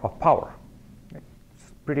terawatt of power.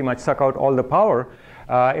 It's pretty much suck out all the power.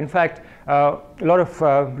 In fact, a lot of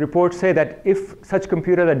reports say that if such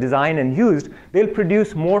computers are designed and used, they'll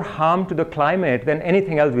produce more harm to the climate than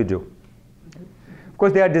anything else we do. Of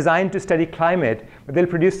course, they are designed to study climate, but they'll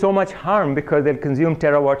produce so much harm because they'll consume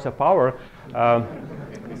terawatts of power.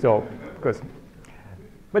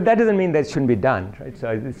 But that doesn't mean that it shouldn't be done, right? So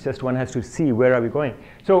it's just one has to see where are we going.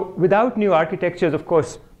 So without new architectures, of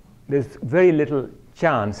course, there's very little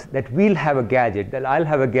chance that we'll have a gadget, that I'll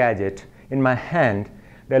have a gadget in my hand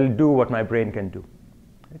that'll do what my brain can do.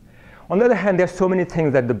 Right? On the other hand, there's so many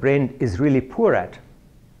things that the brain is really poor at.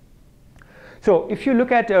 So if you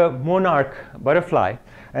look at a monarch butterfly,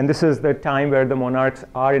 and this is the time where the monarchs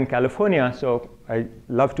are in California, so I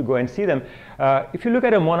love to go and see them. If you look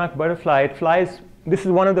at a monarch butterfly, it flies. This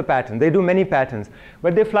is one of the patterns. They do many patterns,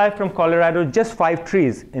 but they fly from Colorado, just 5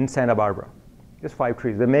 trees in Santa Barbara. Just 5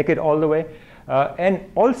 trees. They make it all the way. And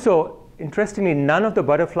also, interestingly, none of the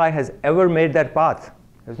butterfly has ever made that path.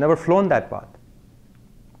 Has never flown that path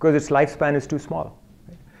because its lifespan is too small.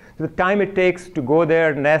 Right? So the time it takes to go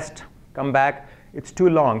there, nest, come back, it's too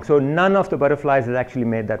long. So none of the butterflies has actually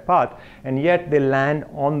made that path, and yet they land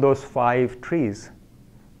on those 5 trees.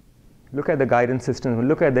 Look at the guidance system.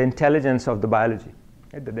 Look at the intelligence of the biology,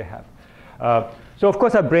 right, that they have. So of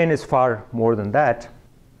course, our brain is far more than that.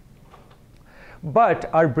 But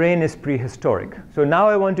our brain is prehistoric. So now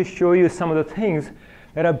I want to show you some of the things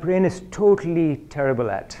that our brain is totally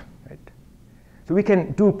terrible at. Right? So we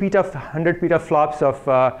can do 100 petaflops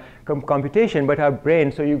of computation, but our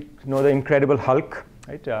brain, so you know the Incredible Hulk.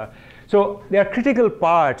 Right? So there are critical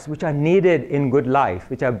parts which are needed in good life,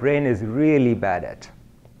 which our brain is really bad at.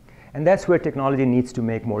 And that's where technology needs to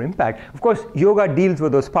make more impact. Of course, yoga deals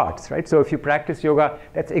with those parts, right? So if you practice yoga,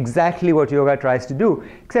 that's exactly what yoga tries to do,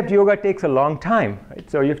 except yoga takes a long time, right?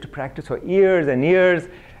 So you have to practice for years and years,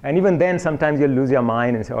 and even then, sometimes you'll lose your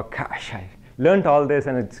mind and say, oh gosh, I learned all this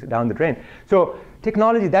and it's down the drain. So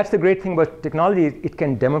technology, that's the great thing about technology, it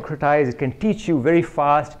can democratize, it can teach you very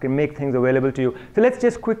fast, it can make things available to you. So let's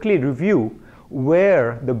just quickly review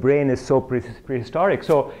where the brain is so prehistoric.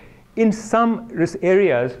 So in some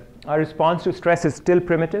areas, our response to stress is still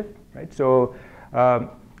primitive, right? So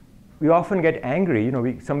we often get angry. You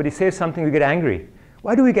know, somebody says something, we get angry.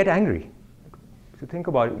 Why do we get angry? So think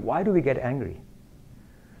about it. Why do we get angry?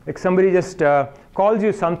 Like somebody just calls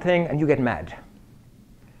you something and you get mad.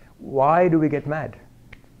 Why do we get mad?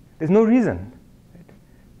 There's no reason. Right?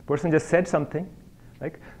 The person just said something.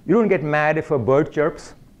 Like you don't get mad if a bird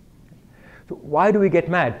chirps. So why do we get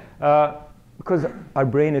mad? Because our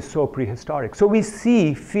brain is so prehistoric. So we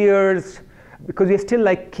see fears, because we're still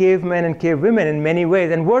like cavemen and cavewomen in many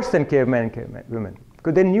ways, and worse than cavemen and cavewomen,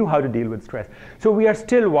 because they knew how to deal with stress. So we are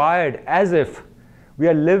still wired as if we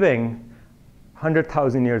are living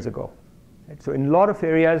 100,000 years ago. Right? So in a lot of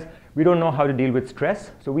areas, we don't know how to deal with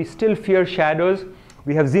stress. So we still fear shadows.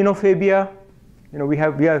 We have xenophobia. You know, we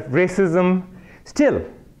have racism. Still,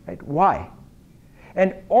 right? Why?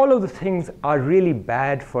 And all of the things are really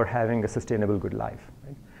bad for having a sustainable good life.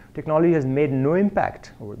 Right? Technology has made no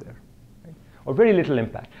impact over there, right? Or very little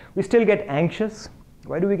impact. We still get anxious.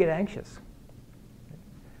 Why do we get anxious?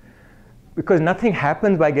 Because nothing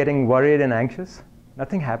happens by getting worried and anxious.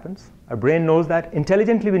 Nothing happens. Our brain knows that.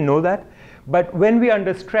 Intelligently, we know that. But when we are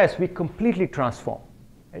under stress, we completely transform.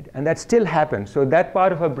 Right? And that still happens. So that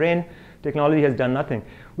part of our brain, technology has done nothing.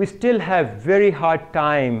 We still have very hard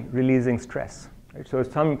time releasing stress. Right? So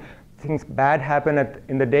some things bad happen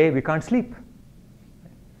in the day, we can't sleep.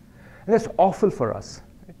 And that's awful for us.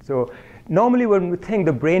 Right? So normally when we think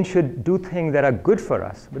the brain should do things that are good for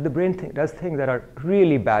us, but the brain does things that are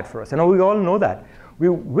really bad for us. And we all know that. We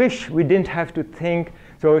wish we didn't have to think.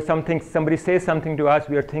 So if somebody says something to us,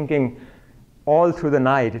 we are thinking all through the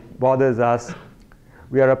night. It bothers us.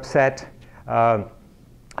 We are upset.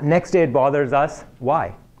 Next day it bothers us.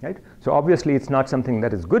 Why? Right? So obviously it's not something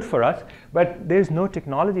that is good for us, but there's no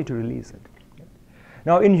technology to release it.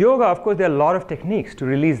 Now in yoga, of course, there are a lot of techniques to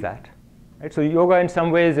release that. Right? So yoga in some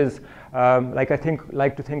ways is like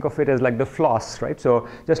to think of it as like the floss, right? So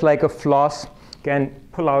just like a floss can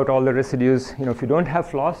pull out all the residues. You know, if you don't have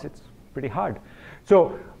floss, it's pretty hard.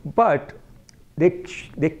 So, but they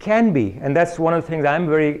can be, and that's one of the things I'm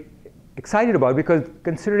very excited about, because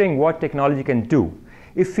considering what technology can do,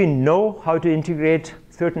 if we know how to integrate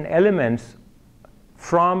certain elements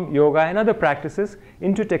from yoga and other practices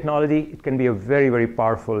into technology, it can be a very, very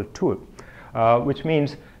powerful tool, which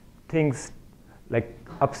means things like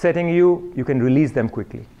upsetting you, you can release them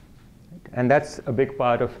quickly. And that's a big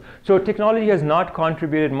part of, so technology has not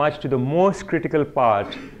contributed much to the most critical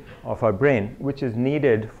part of our brain, which is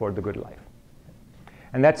needed for the good life.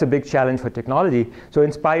 And that's a big challenge for technology. So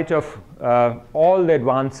in spite of all the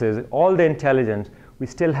advances, all the intelligence, we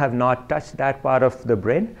still have not touched that part of the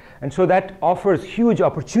brain. And so that offers huge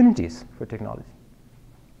opportunities for technology.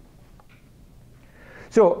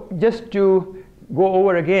 So just to go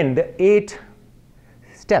over again the 8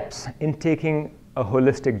 steps in taking a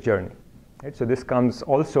holistic journey. Right? So this comes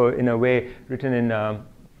also in a way written in,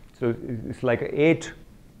 so it's like an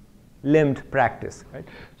 8-limbed practice. Right?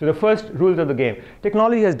 So the first rules of the game.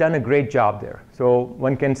 Technology has done a great job there. So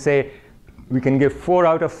one can say we can give 4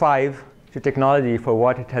 out of 5 to technology for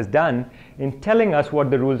what it has done in telling us what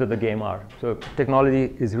the rules of the game are. So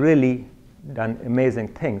technology is really done amazing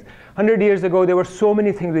things. 100 years ago, there were so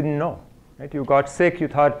many things we didn't know. Right? You got sick, you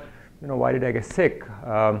thought, why did I get sick?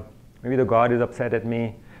 Maybe the God is upset at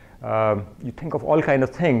me. You think of all kinds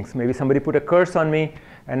of things. Maybe somebody put a curse on me,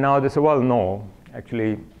 and now they say, well, no,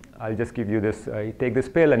 actually, I'll just give you this, you take this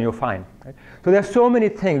pill and you're fine. Right? So there are so many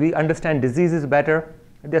things. We understand diseases better.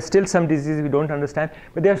 There's still some diseases we don't understand,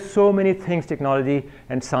 but there are so many things technology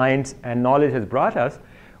and science and knowledge has brought us,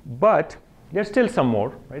 but there's still some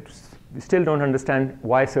more, right? We still don't understand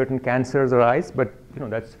why certain cancers arise, but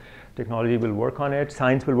that's technology will work on it,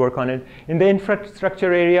 science will work on it. In the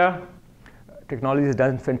infrastructure area, technology has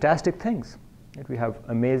done fantastic things. Right? We have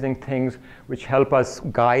amazing things which help us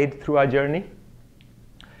guide through our journey.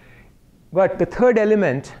 But the third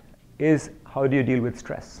element is how do you deal with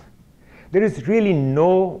stress? There is really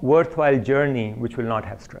no worthwhile journey which will not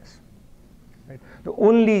have stress. Right? The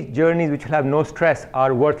only journeys which will have no stress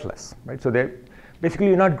are worthless. Right? So basically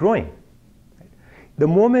you're not growing. Right? The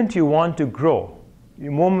moment you want to grow, the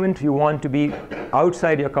moment you want to be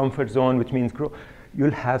outside your comfort zone, which means grow,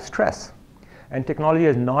 you'll have stress. And technology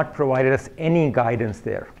has not provided us any guidance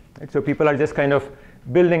there. Right? So people are just kind of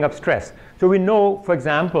building up stress. So we know, for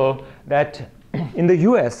example, that in the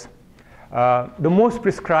US, the most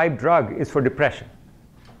prescribed drug is for depression.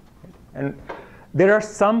 And there are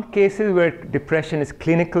some cases where depression is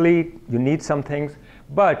clinically, you need some things,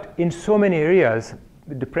 but in so many areas,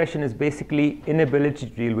 the depression is basically inability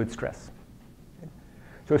to deal with stress.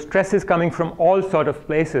 So stress is coming from all sort of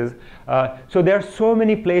places. So there are so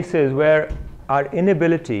many places where our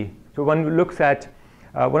inability, so one looks at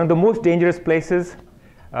one of the most dangerous places,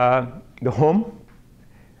 the home.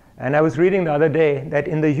 And I was reading the other day that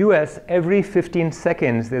in the US, every 15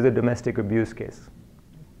 seconds, there's a domestic abuse case.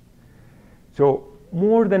 So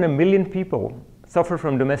more than 1 million people suffer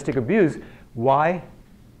from domestic abuse. Why?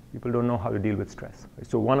 People don't know how to deal with stress. Right?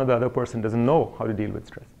 So one or the other person doesn't know how to deal with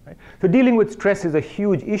stress. Right? So dealing with stress is a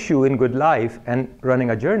huge issue in good life and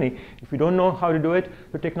running a journey. If we don't know how to do it,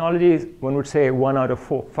 the technology is, one would say, 1 out of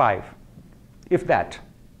 5, if that.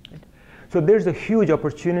 Right? So there's a huge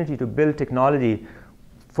opportunity to build technology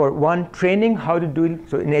for one, training how to do,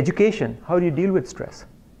 so in education, how do you deal with stress?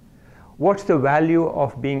 What's the value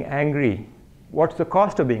of being angry? What's the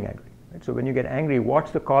cost of being angry? Right? So when you get angry,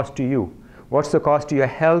 what's the cost to you? What's the cost to your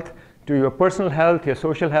health, to your personal health, your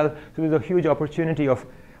social health? So there's a huge opportunity of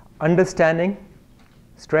understanding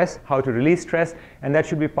stress, how to release stress, and that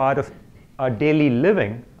should be part of our daily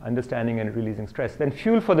living, understanding and releasing stress. Then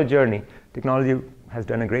fuel for the journey. Technology has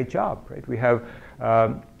done a great job, right? We have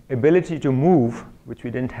ability to move, which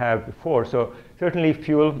we didn't have before. So certainly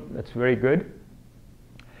fuel, that's very good.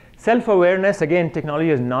 Self-awareness, again, technology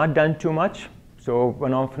has not done too much. So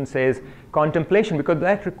one often says contemplation, because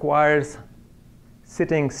that requires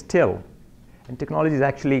sitting still. And technology is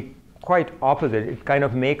actually quite opposite. It kind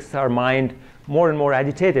of makes our mind more and more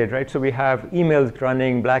agitated, right? So we have emails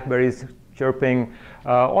running, Blackberries chirping,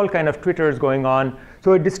 all kind of Twitters going on.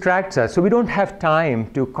 So it distracts us. So we don't have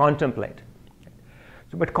time to contemplate.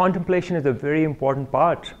 So, but contemplation is a very important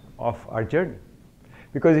part of our journey.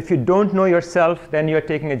 Because if you don't know yourself, then you're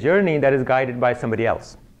taking a journey that is guided by somebody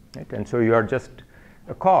else. Right? And so you are just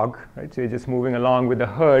a cog, right? So you're just moving along with the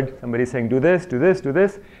herd. Somebody's saying, do this, do this, do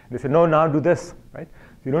this. They say, no, now do this, right?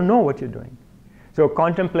 So you don't know what you're doing. So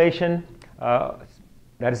contemplation,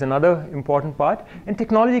 that is another important part. And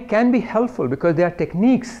technology can be helpful because there are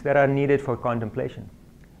techniques that are needed for contemplation.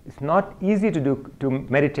 It's not easy to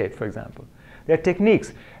meditate, for example. There are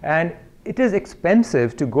techniques. And it is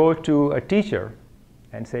expensive to go to a teacher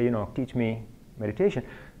and say, teach me meditation.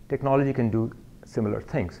 Technology can do similar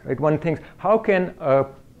things. Right? One thinks, how can a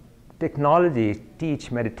technology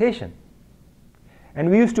teach meditation? And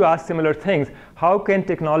we used to ask similar things. How can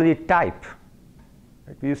technology type?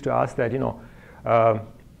 Right? We used to ask that,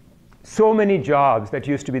 so many jobs that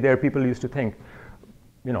used to be there, people used to think,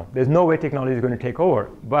 there's no way technology is going to take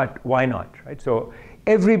over, but why not? Right? So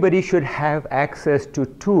everybody should have access to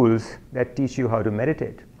tools that teach you how to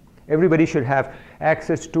meditate. Everybody should have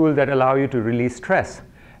access to tools that allow you to release stress.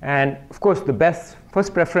 And of course, the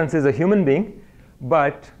first preference is a human being,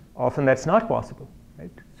 but often that's not possible,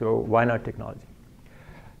 right? So why not technology?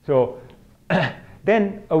 So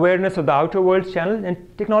then awareness of the outer world's challenge, and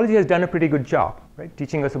technology has done a pretty good job, right,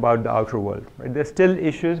 teaching us about the outer world. Right? There's still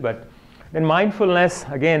issues, but then mindfulness,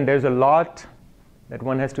 again, there's a lot that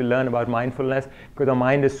one has to learn about mindfulness because the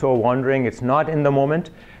mind is so wandering, it's not in the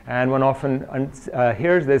moment, and one often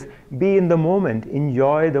hears this, be in the moment,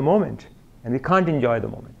 enjoy the moment, and we can't enjoy the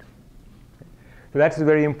moment. So that's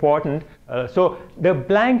very important. So the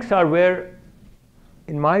blanks are where,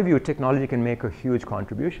 in my view, technology can make a huge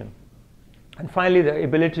contribution. And finally, the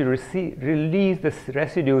ability to release this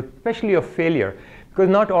residue, especially of failure, because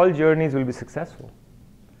not all journeys will be successful.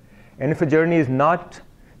 And if a journey is not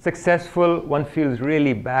successful, one feels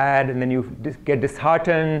really bad, and then you get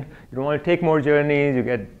disheartened, you don't want to take more journeys, you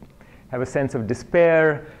have a sense of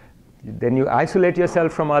despair, then you isolate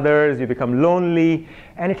yourself from others, you become lonely,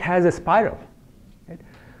 and it has a spiral. Right?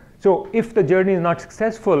 So if the journey is not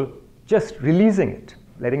successful, just releasing it,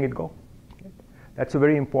 letting it go. Right? That's a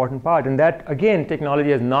very important part, and that, again, technology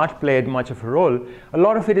has not played much of a role. A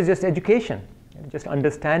lot of it is just education, just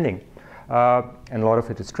understanding, and a lot of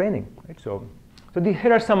it is training. Right? So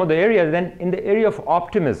here are some of the areas. Then in the area of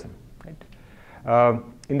optimism, right?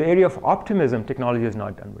 In the area of optimism, technology has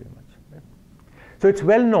not done very much. Right? So it's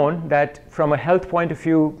well known that from a health point of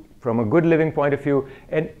view, from a good living point of view,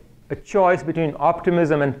 a choice between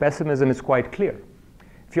optimism and pessimism is quite clear.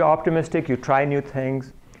 If you're optimistic, you try new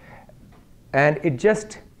things, and it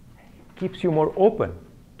just keeps you more open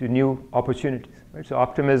to new opportunities. Right? So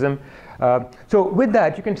optimism. So with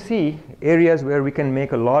that, you can see areas where we can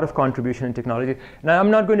make a lot of contribution in technology. Now,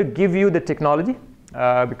 I'm not going to give you the technology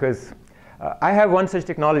because I have one such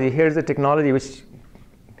technology. Here's the technology which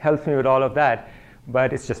helps me with all of that,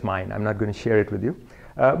 but it's just mine. I'm not going to share it with you.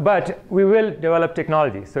 But we will develop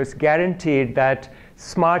technology. So it's guaranteed that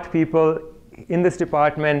smart people in this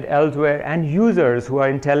department, elsewhere, and users who are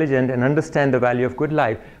intelligent and understand the value of good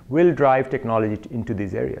life will drive technology into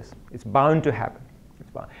these areas. It's bound to happen.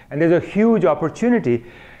 And there's a huge opportunity.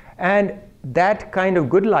 And that kind of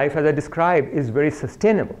good life, as I described, is very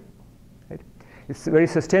sustainable. Right? It's very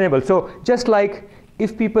sustainable. So just like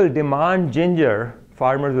if people demand ginger,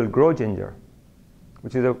 farmers will grow ginger,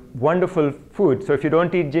 which is a wonderful food. So if you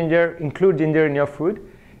don't eat ginger, include ginger in your food.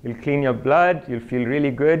 You'll clean your blood. You'll feel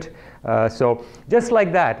really good. So just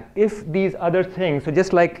like that, if these other things, so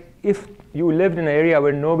just like if you lived in an area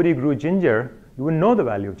where nobody grew ginger, you wouldn't know the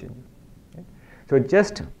value of ginger. Right? So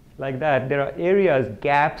just like that, there are areas,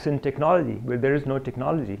 gaps in technology where there is no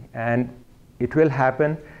technology. And it will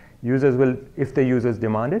happen. Users will, if the users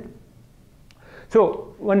demand it.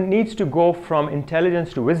 So one needs to go from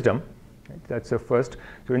intelligence to wisdom. Right? That's the first.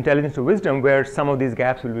 So intelligence to wisdom, where some of these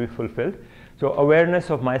gaps will be fulfilled. So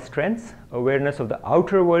awareness of my strengths, awareness of the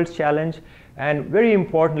outer world's challenge, and very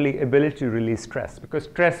importantly, ability to release stress, because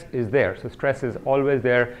stress is there. So stress is always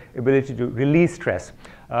there, ability to release stress.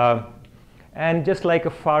 And just like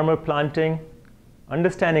a farmer planting,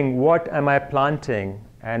 understanding what am I planting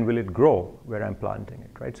and will it grow where I'm planting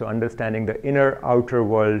it, right? So understanding the inner-outer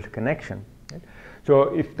world connection. Right?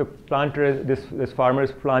 So if the planter, this farmer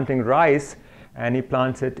is planting rice, and he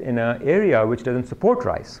plants it in an area which doesn't support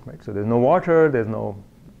rice, right? So there's no water, there's no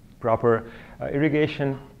proper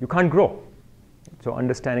irrigation, you can't grow. So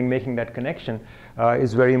understanding, making that connection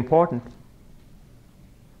is very important.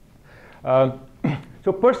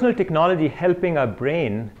 So personal technology helping our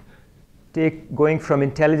brain going from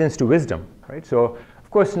intelligence to wisdom, right? So of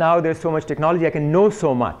course now there's so much technology, I can know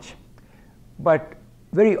so much, but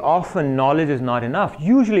very often knowledge is not enough.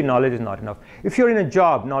 Usually knowledge is not enough. If you're in a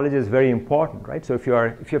job, knowledge is very important, right? So if you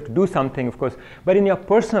have to do something, of course, but in your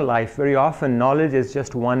personal life, very often knowledge is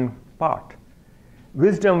just one part.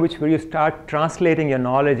 Wisdom, where you start translating your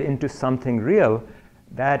knowledge into something real,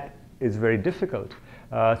 that is very difficult.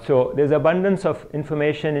 So there's abundance of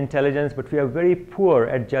information, intelligence, but we are very poor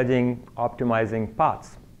at judging, optimizing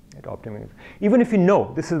paths. Even if you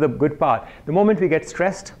know this is the good path, the moment we get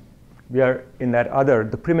stressed, we are in that other,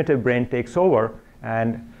 the primitive brain takes over,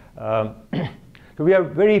 and so we are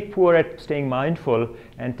very poor at staying mindful,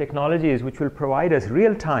 and technologies which will provide us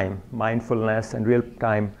real-time mindfulness and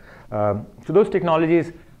real-time. So those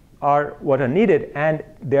technologies are what are needed, and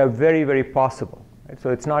they are very, very possible. Right? So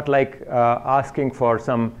it's not like asking for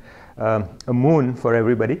a moon for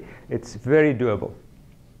everybody. It's very doable.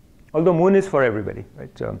 Although moon is for everybody.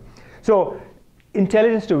 Right? So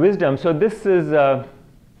intelligence to wisdom. So this is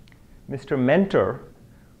Mr. Mentor,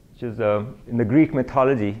 which is in the Greek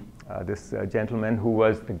mythology, this gentleman who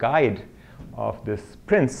was the guide of this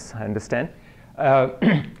prince, I understand.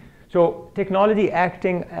 So technology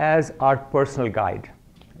acting as our personal guide.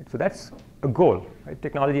 So that's a goal, right?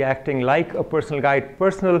 Technology acting like a personal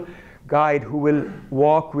guide who will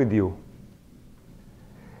walk with you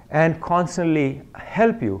and constantly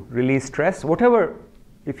help you release stress, whatever,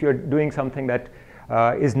 if you're doing something that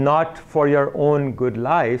is not for your own good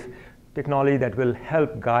life, technology that will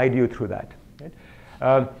help guide you through that.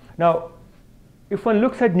 Right? Now, if one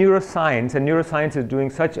looks at neuroscience, and neuroscience is doing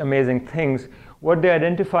such amazing things, what they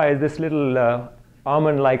identify is this little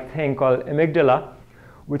almond-like thing called amygdala,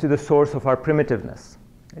 which is the source of our primitiveness.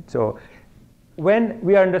 Right? So when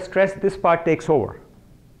we are under stress, this part takes over.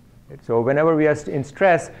 Right? So whenever we are in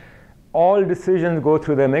stress, all decisions go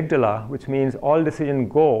through the amygdala, which means all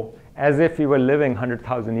decisions go as if we were living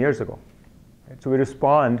 100,000 years ago. Right? So we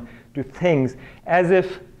respond to things as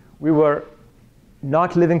if we were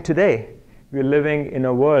not living today. We were living in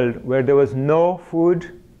a world where there was no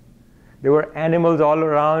food. There were animals all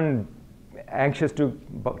around anxious to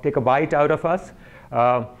take a bite out of us.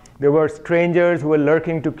 There were strangers who were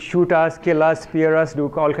lurking to shoot us, kill us, spear us, do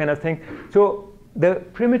all kind of things. So the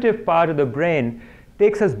primitive part of the brain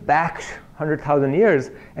takes us back 100,000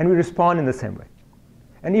 years, and we respond in the same way.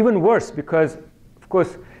 And even worse, because, of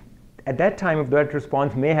course, at that time, that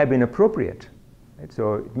response may have been appropriate. Right?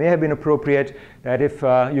 So it may have been appropriate that if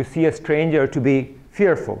you see a stranger, to be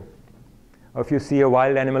fearful. Or if you see a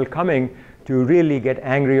wild animal coming, to really get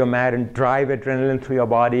angry or mad and drive adrenaline through your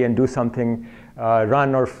body and do something,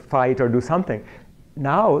 run or fight or do something.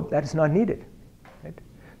 Now, that's not needed. Right?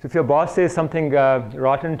 So if your boss says something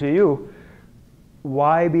rotten to you,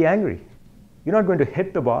 why be angry? You're not going to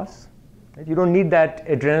hit the boss. Right? You don't need that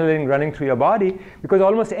adrenaline running through your body, because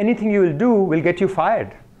almost anything you will do will get you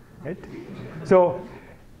fired. Right? So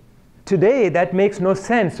today, that makes no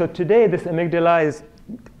sense. So today, this amygdala is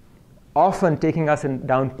often taking us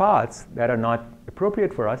down paths that are not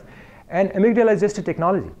appropriate for us. And amygdala is just a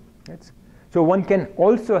technology. Right? So one can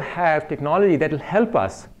also have technology that will help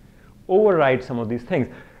us override some of these things.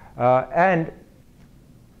 And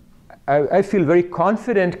I feel very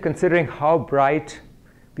confident, considering how bright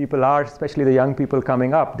people are, especially the young people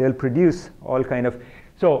coming up. They'll produce all kind of,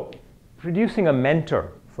 so producing a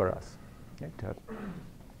mentor for us.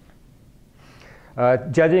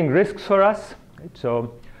 Right? Judging risks for us. Right?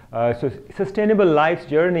 So sustainable life's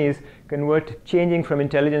journeys convert changing from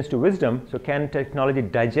intelligence to wisdom. So can technology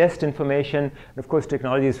digest information? And of course,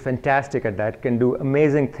 technology is fantastic at that. Can do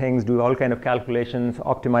amazing things, do all kind of calculations,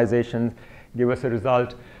 optimizations, give us a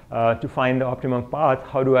result to find the optimum path.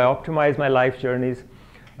 How do I optimize my life journeys?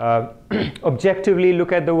 Objectively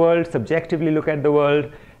look at the world, subjectively look at the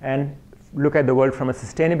world, and look at the world from a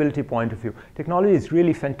sustainability point of view. Technology is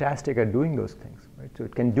really fantastic at doing those things. Right? So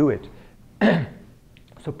it can do it.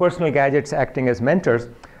 So personal gadgets acting as mentors.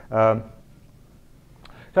 So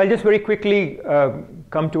I'll just very quickly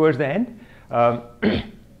come towards the end.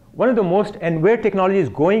 One of the most, and where technology is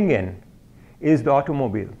going in, is the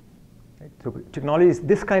automobile. Right? So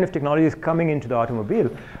this kind of technology is coming into the automobile.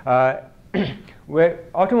 Where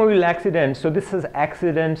automobile accidents, so this is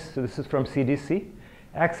accidents, so this is from CDC,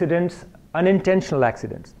 accidents, unintentional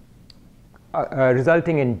accidents,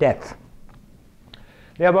 resulting in death.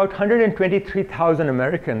 There are about 123,000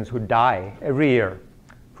 Americans who die every year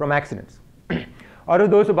from accidents. Out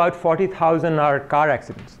of those, about 40,000 are car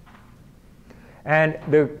accidents. And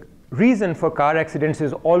the reason for car accidents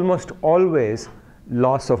is almost always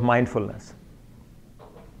loss of mindfulness.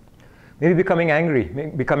 Maybe becoming angry,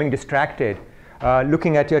 becoming distracted,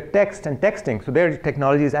 looking at your text and texting. So their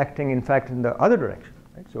technology is acting, in fact, in the other direction.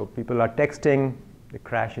 Right? So people are texting, they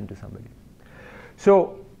crash into somebody.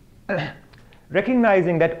 So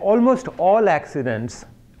recognizing that almost all accidents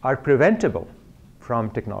are preventable from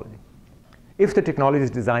technology, if the technology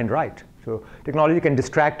is designed right. So technology can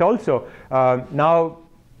distract also. Now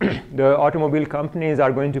the automobile companies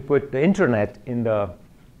are going to put the internet in the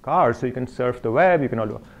car, so you can surf the web, you can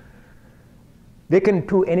all. They can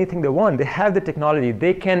do anything they want. They have the technology.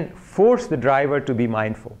 They can force the driver to be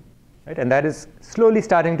mindful. Right? And that is slowly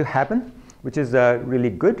starting to happen, which is really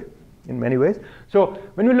good in many ways. So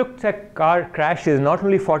when we look at car crashes, not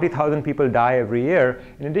only 40,000 people die every year,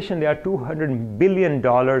 in addition, there are $200 billion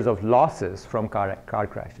of losses from car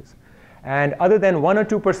crashes. And other than 1 or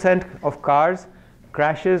 2% of cars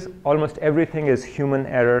crashes, almost everything is human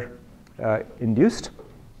error induced.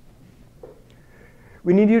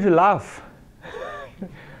 We need you to laugh.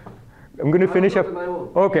 I'm going to finish up.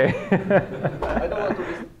 Okay. I don't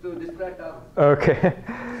want to distract others. Okay.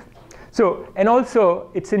 So, and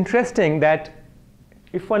also, it's interesting that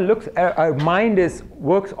if one looks, our mind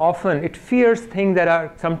works often, it fears things that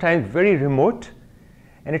are sometimes very remote,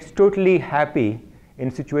 and it's totally happy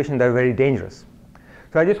in situations that are very dangerous.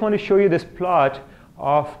 So I just want to show you this plot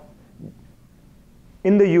of,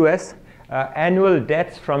 in the US, annual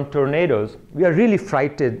deaths from tornadoes. We are really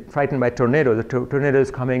frightened by tornadoes. The tornado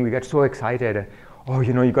is coming, we get so excited. Oh,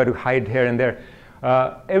 you got to hide here and there.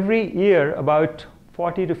 Every year, about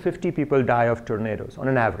 40 to 50 people die of tornadoes on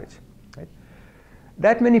an average. Right?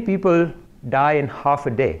 That many people die in half a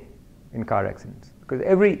day in car accidents, because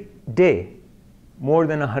every day, more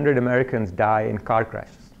than 100 Americans die in car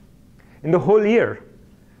crashes. In the whole year,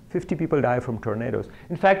 50 people die from tornadoes.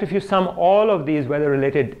 In fact, if you sum all of these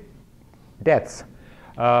weather-related deaths,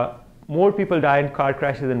 more people die in car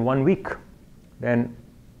crashes in 1 week than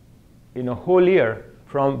in a whole year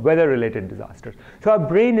from weather-related disasters. So our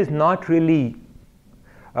brain is not really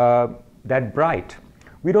that bright.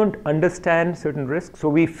 We don't understand certain risks, so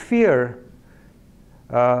we fear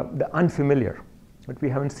the unfamiliar. But we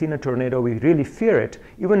haven't seen a tornado, we really fear it.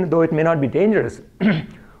 Even though it may not be dangerous,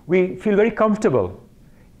 we feel very comfortable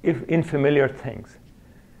in familiar things.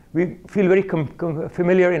 We feel very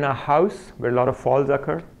familiar in our house, where a lot of falls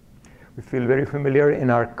occur. We feel very familiar in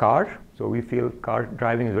our car, so we feel car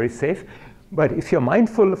driving is very safe. But if you're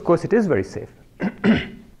mindful, of course, it is very safe.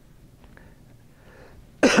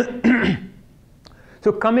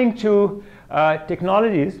 So coming to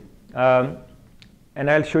technologies, and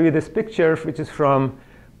I'll show you this picture, which is from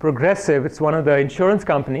Progressive. It's one of the insurance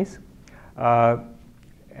companies.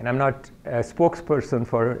 And I'm not a spokesperson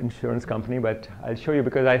for an insurance company, but I'll show you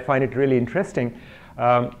because I find it really interesting.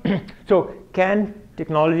 So can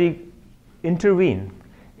technology intervene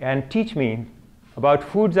and teach me about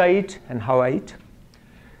foods I eat and how I eat,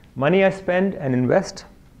 money I spend and invest,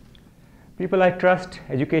 people I trust,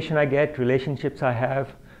 education I get, relationships I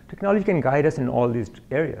have? Technology can guide us in all these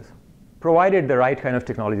areas, provided the right kind of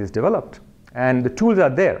technology is developed. And the tools are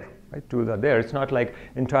there. Right? Tools are there. It's not like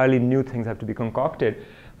entirely new things have to be concocted.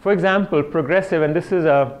 For example, Progressive, and this is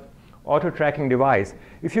a auto tracking device.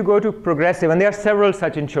 If you go to Progressive, and there are several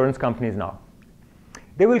such insurance companies now,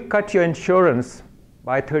 they will cut your insurance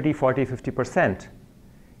by 30, 40, 50%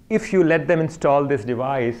 if you let them install this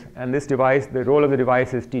device. And this device, the role of the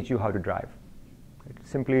device is teach you how to drive. It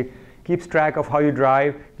simply keeps track of how you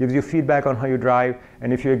drive, gives you feedback on how you drive,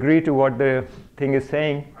 and if you agree to what the thing is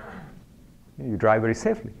saying, you drive very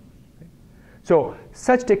safely. So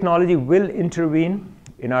such technology will intervene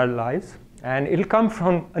in our lives, and it'll come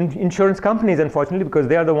from insurance companies, unfortunately, because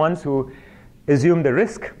they are the ones who assume the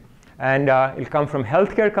risk, and it'll come from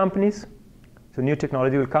healthcare companies, so new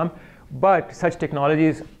technology will come, but such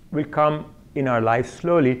technologies will come in our lives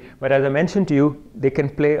slowly, but as I mentioned to you, they can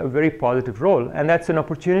play a very positive role, and that's an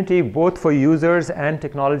opportunity both for users and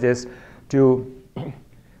technologists to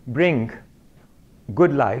bring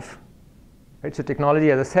good life. Right? So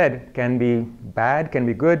technology, as I said, can be bad, can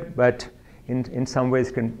be good, but in some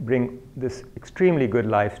ways can bring this extremely good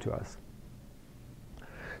life to us.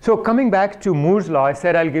 So coming back to Moore's law, I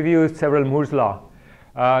said I'll give you several Moore's law.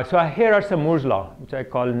 So here are some Moore's law, which I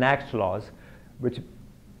call NACS laws, which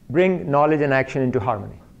bring knowledge and action into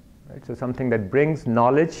harmony. Right? So something that brings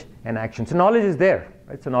knowledge and action. So knowledge is there.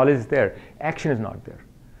 Right? So knowledge is there. Action is not there.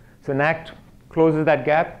 So NACS closes that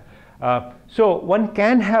gap. So one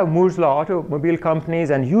can have Moore's law. Automobile companies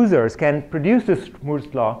and users can produce this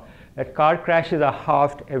Moore's law that car crashes are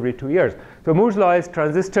halved every 2 years. So Moore's law is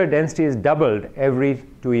transistor density is doubled every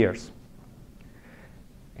 2 years.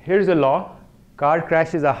 Here's a law. Car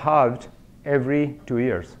crashes are halved every 2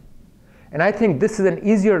 years. And I think this is an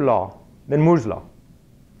easier law than Moore's law.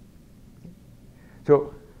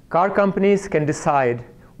 So car companies can decide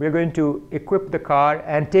we're going to equip the car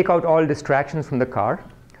and take out all distractions from the car,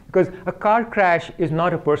 because a car crash is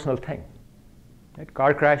not a personal thing. Right?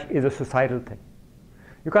 Car crash is a societal thing.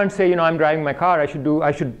 You can't say, I'm driving my car, I should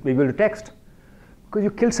be able to text, because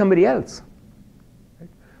you killed somebody else. Right?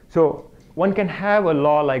 So one can have a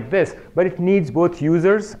law like this, but it needs both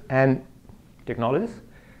users and technologists.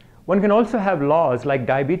 One can also have laws like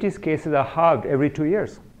diabetes cases are halved every 2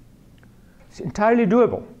 years. It's entirely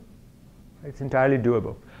doable. It's entirely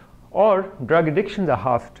doable. Or drug addictions are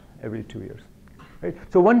halved every 2 years. Right?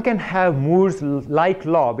 So one can have Moore's-like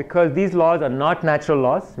law, because these laws are not natural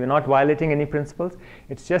laws. We're not violating any principles.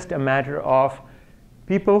 It's just a matter of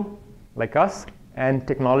people like us and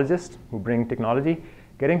technologists who bring technology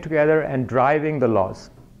getting together and driving the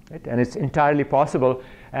laws. Right? And it's entirely possible.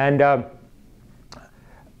 And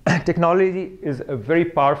technology is a very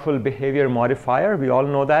powerful behavior modifier. We all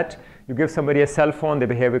know that. You give somebody a cell phone, their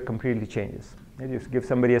behavior completely changes. Right? You give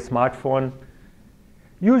somebody a smartphone,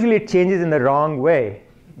 Usually it changes in the wrong way,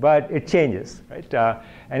 but it changes, right?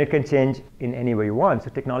 And it can change in any way you want. So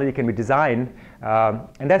technology can be designed,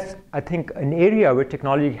 and that's, I think, an area where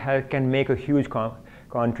technology can make a huge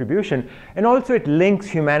contribution. And also it links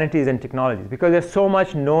humanities and technologies, because there's so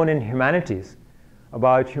much known in humanities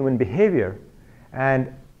about human behavior.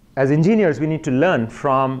 And as engineers, we need to learn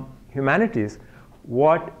from humanities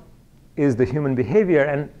what is the human behavior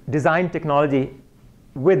and design technology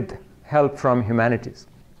with help from humanities.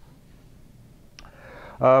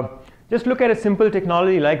 Just look at a simple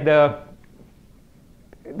technology like the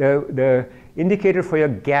indicator for your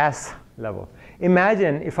gas level.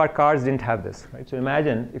 Imagine if our cars didn't have this, right? So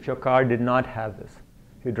imagine if your car did not have this.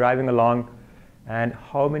 You're driving along, and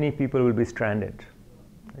how many people will be stranded?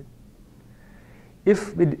 Right?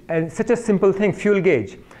 And such a simple thing, fuel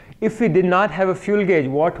gauge. If we did not have a fuel gauge,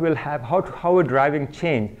 what will have? How would driving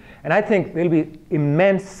change? And I think there'll be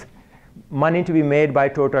immense money to be made by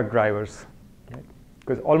tow truck drivers, right?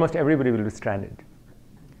 Because almost everybody will be stranded.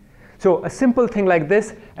 So a simple thing like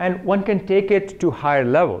this, and one can take it to higher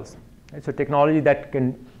levels. Right? So technology that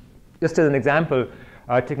can, just as an example,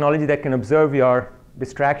 technology that can observe your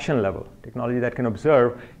distraction level, technology that can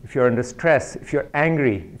observe if you're under stress, if you're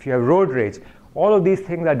angry, if you have road rage. All of these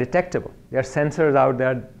things are detectable. There are sensors out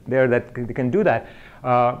there that can do that.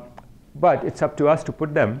 But it's up to us to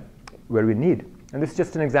put them where we need. And this is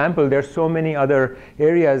just an example. There are so many other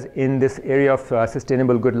areas in this area of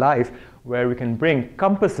sustainable good life where we can bring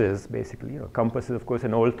compasses, basically. Compass is, of course,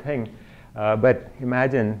 an old thing. But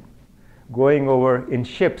imagine going over in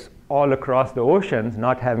ships all across the oceans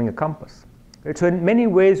not having a compass. Right? So in many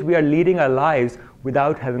ways, we are leading our lives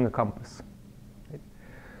without having a compass. Right?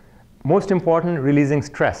 Most important, releasing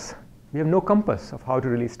stress. We have no compass of how to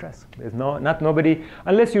release stress. There's nobody,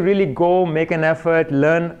 unless you really go, make an effort,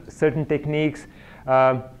 learn certain techniques.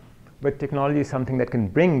 But technology is something that can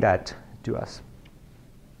bring that to us.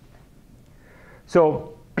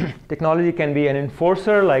 So technology can be an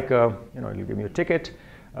enforcer, like it'll give me a ticket.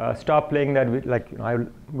 Stop playing that, I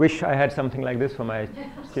wish I had something like this for my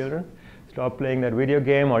children. Stop playing that video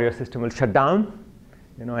game, or your system will shut down.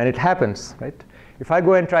 And it happens, right? If I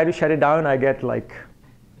go and try to shut it down, I get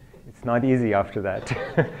it's not easy after that.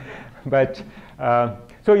 But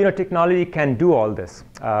so technology can do all this.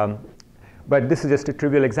 But this is just a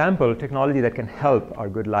trivial example, technology that can help our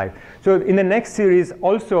good life. So in the next series,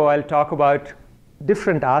 also, I'll talk about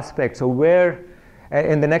different aspects of where,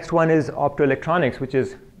 and the next one is optoelectronics, which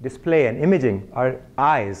is display and imaging, our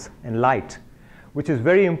eyes and light, which is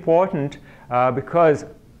very important because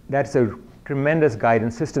that's a tremendous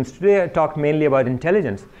guidance systems. Today I talked mainly about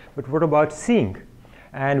intelligence, but what about seeing?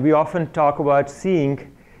 And we often talk about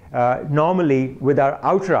seeing normally with our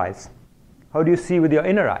outer eyes. How do you see with your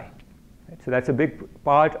inner eye? Right? So that's a big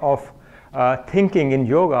part of thinking in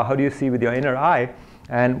yoga. How do you see with your inner eye?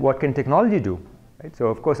 And what can technology do? Right? So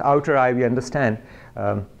of course, outer eye we understand.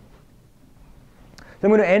 So I'm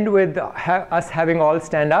going to end with us having all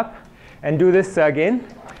stand up and do this again.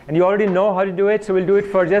 And you already know how to do it, so we'll do it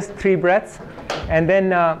for just 3 breaths. And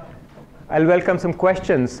then I'll welcome some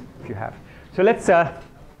questions if you have. So let's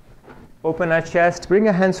open our chest, bring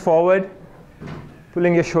your hands forward,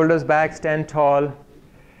 pulling your shoulders back, stand tall.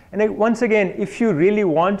 And then once again, if you really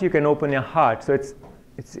want, you can open your heart. So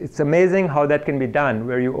it's amazing how that can be done,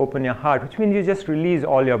 where you open your heart, which means you just release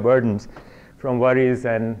all your burdens from worries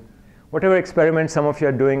and whatever experiments some of you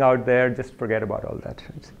are doing out there, just forget about all that.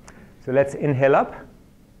 So let's inhale up.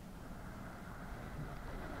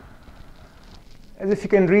 As if you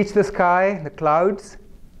can reach the sky, the clouds.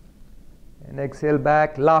 And exhale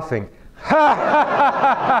back, laughing.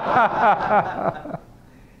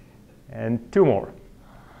 And 2 more.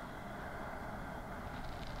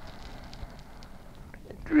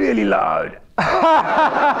 Really loud.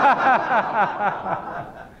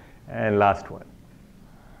 And last one.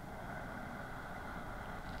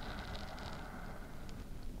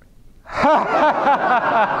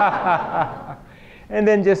 And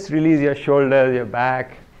then just release your shoulders, your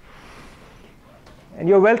back. And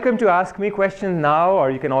you're welcome to ask me questions now,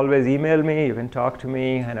 or you can always email me, you can talk to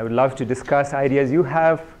me, and I would love to discuss ideas you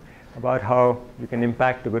have about how you can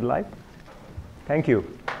impact a good life. Thank you.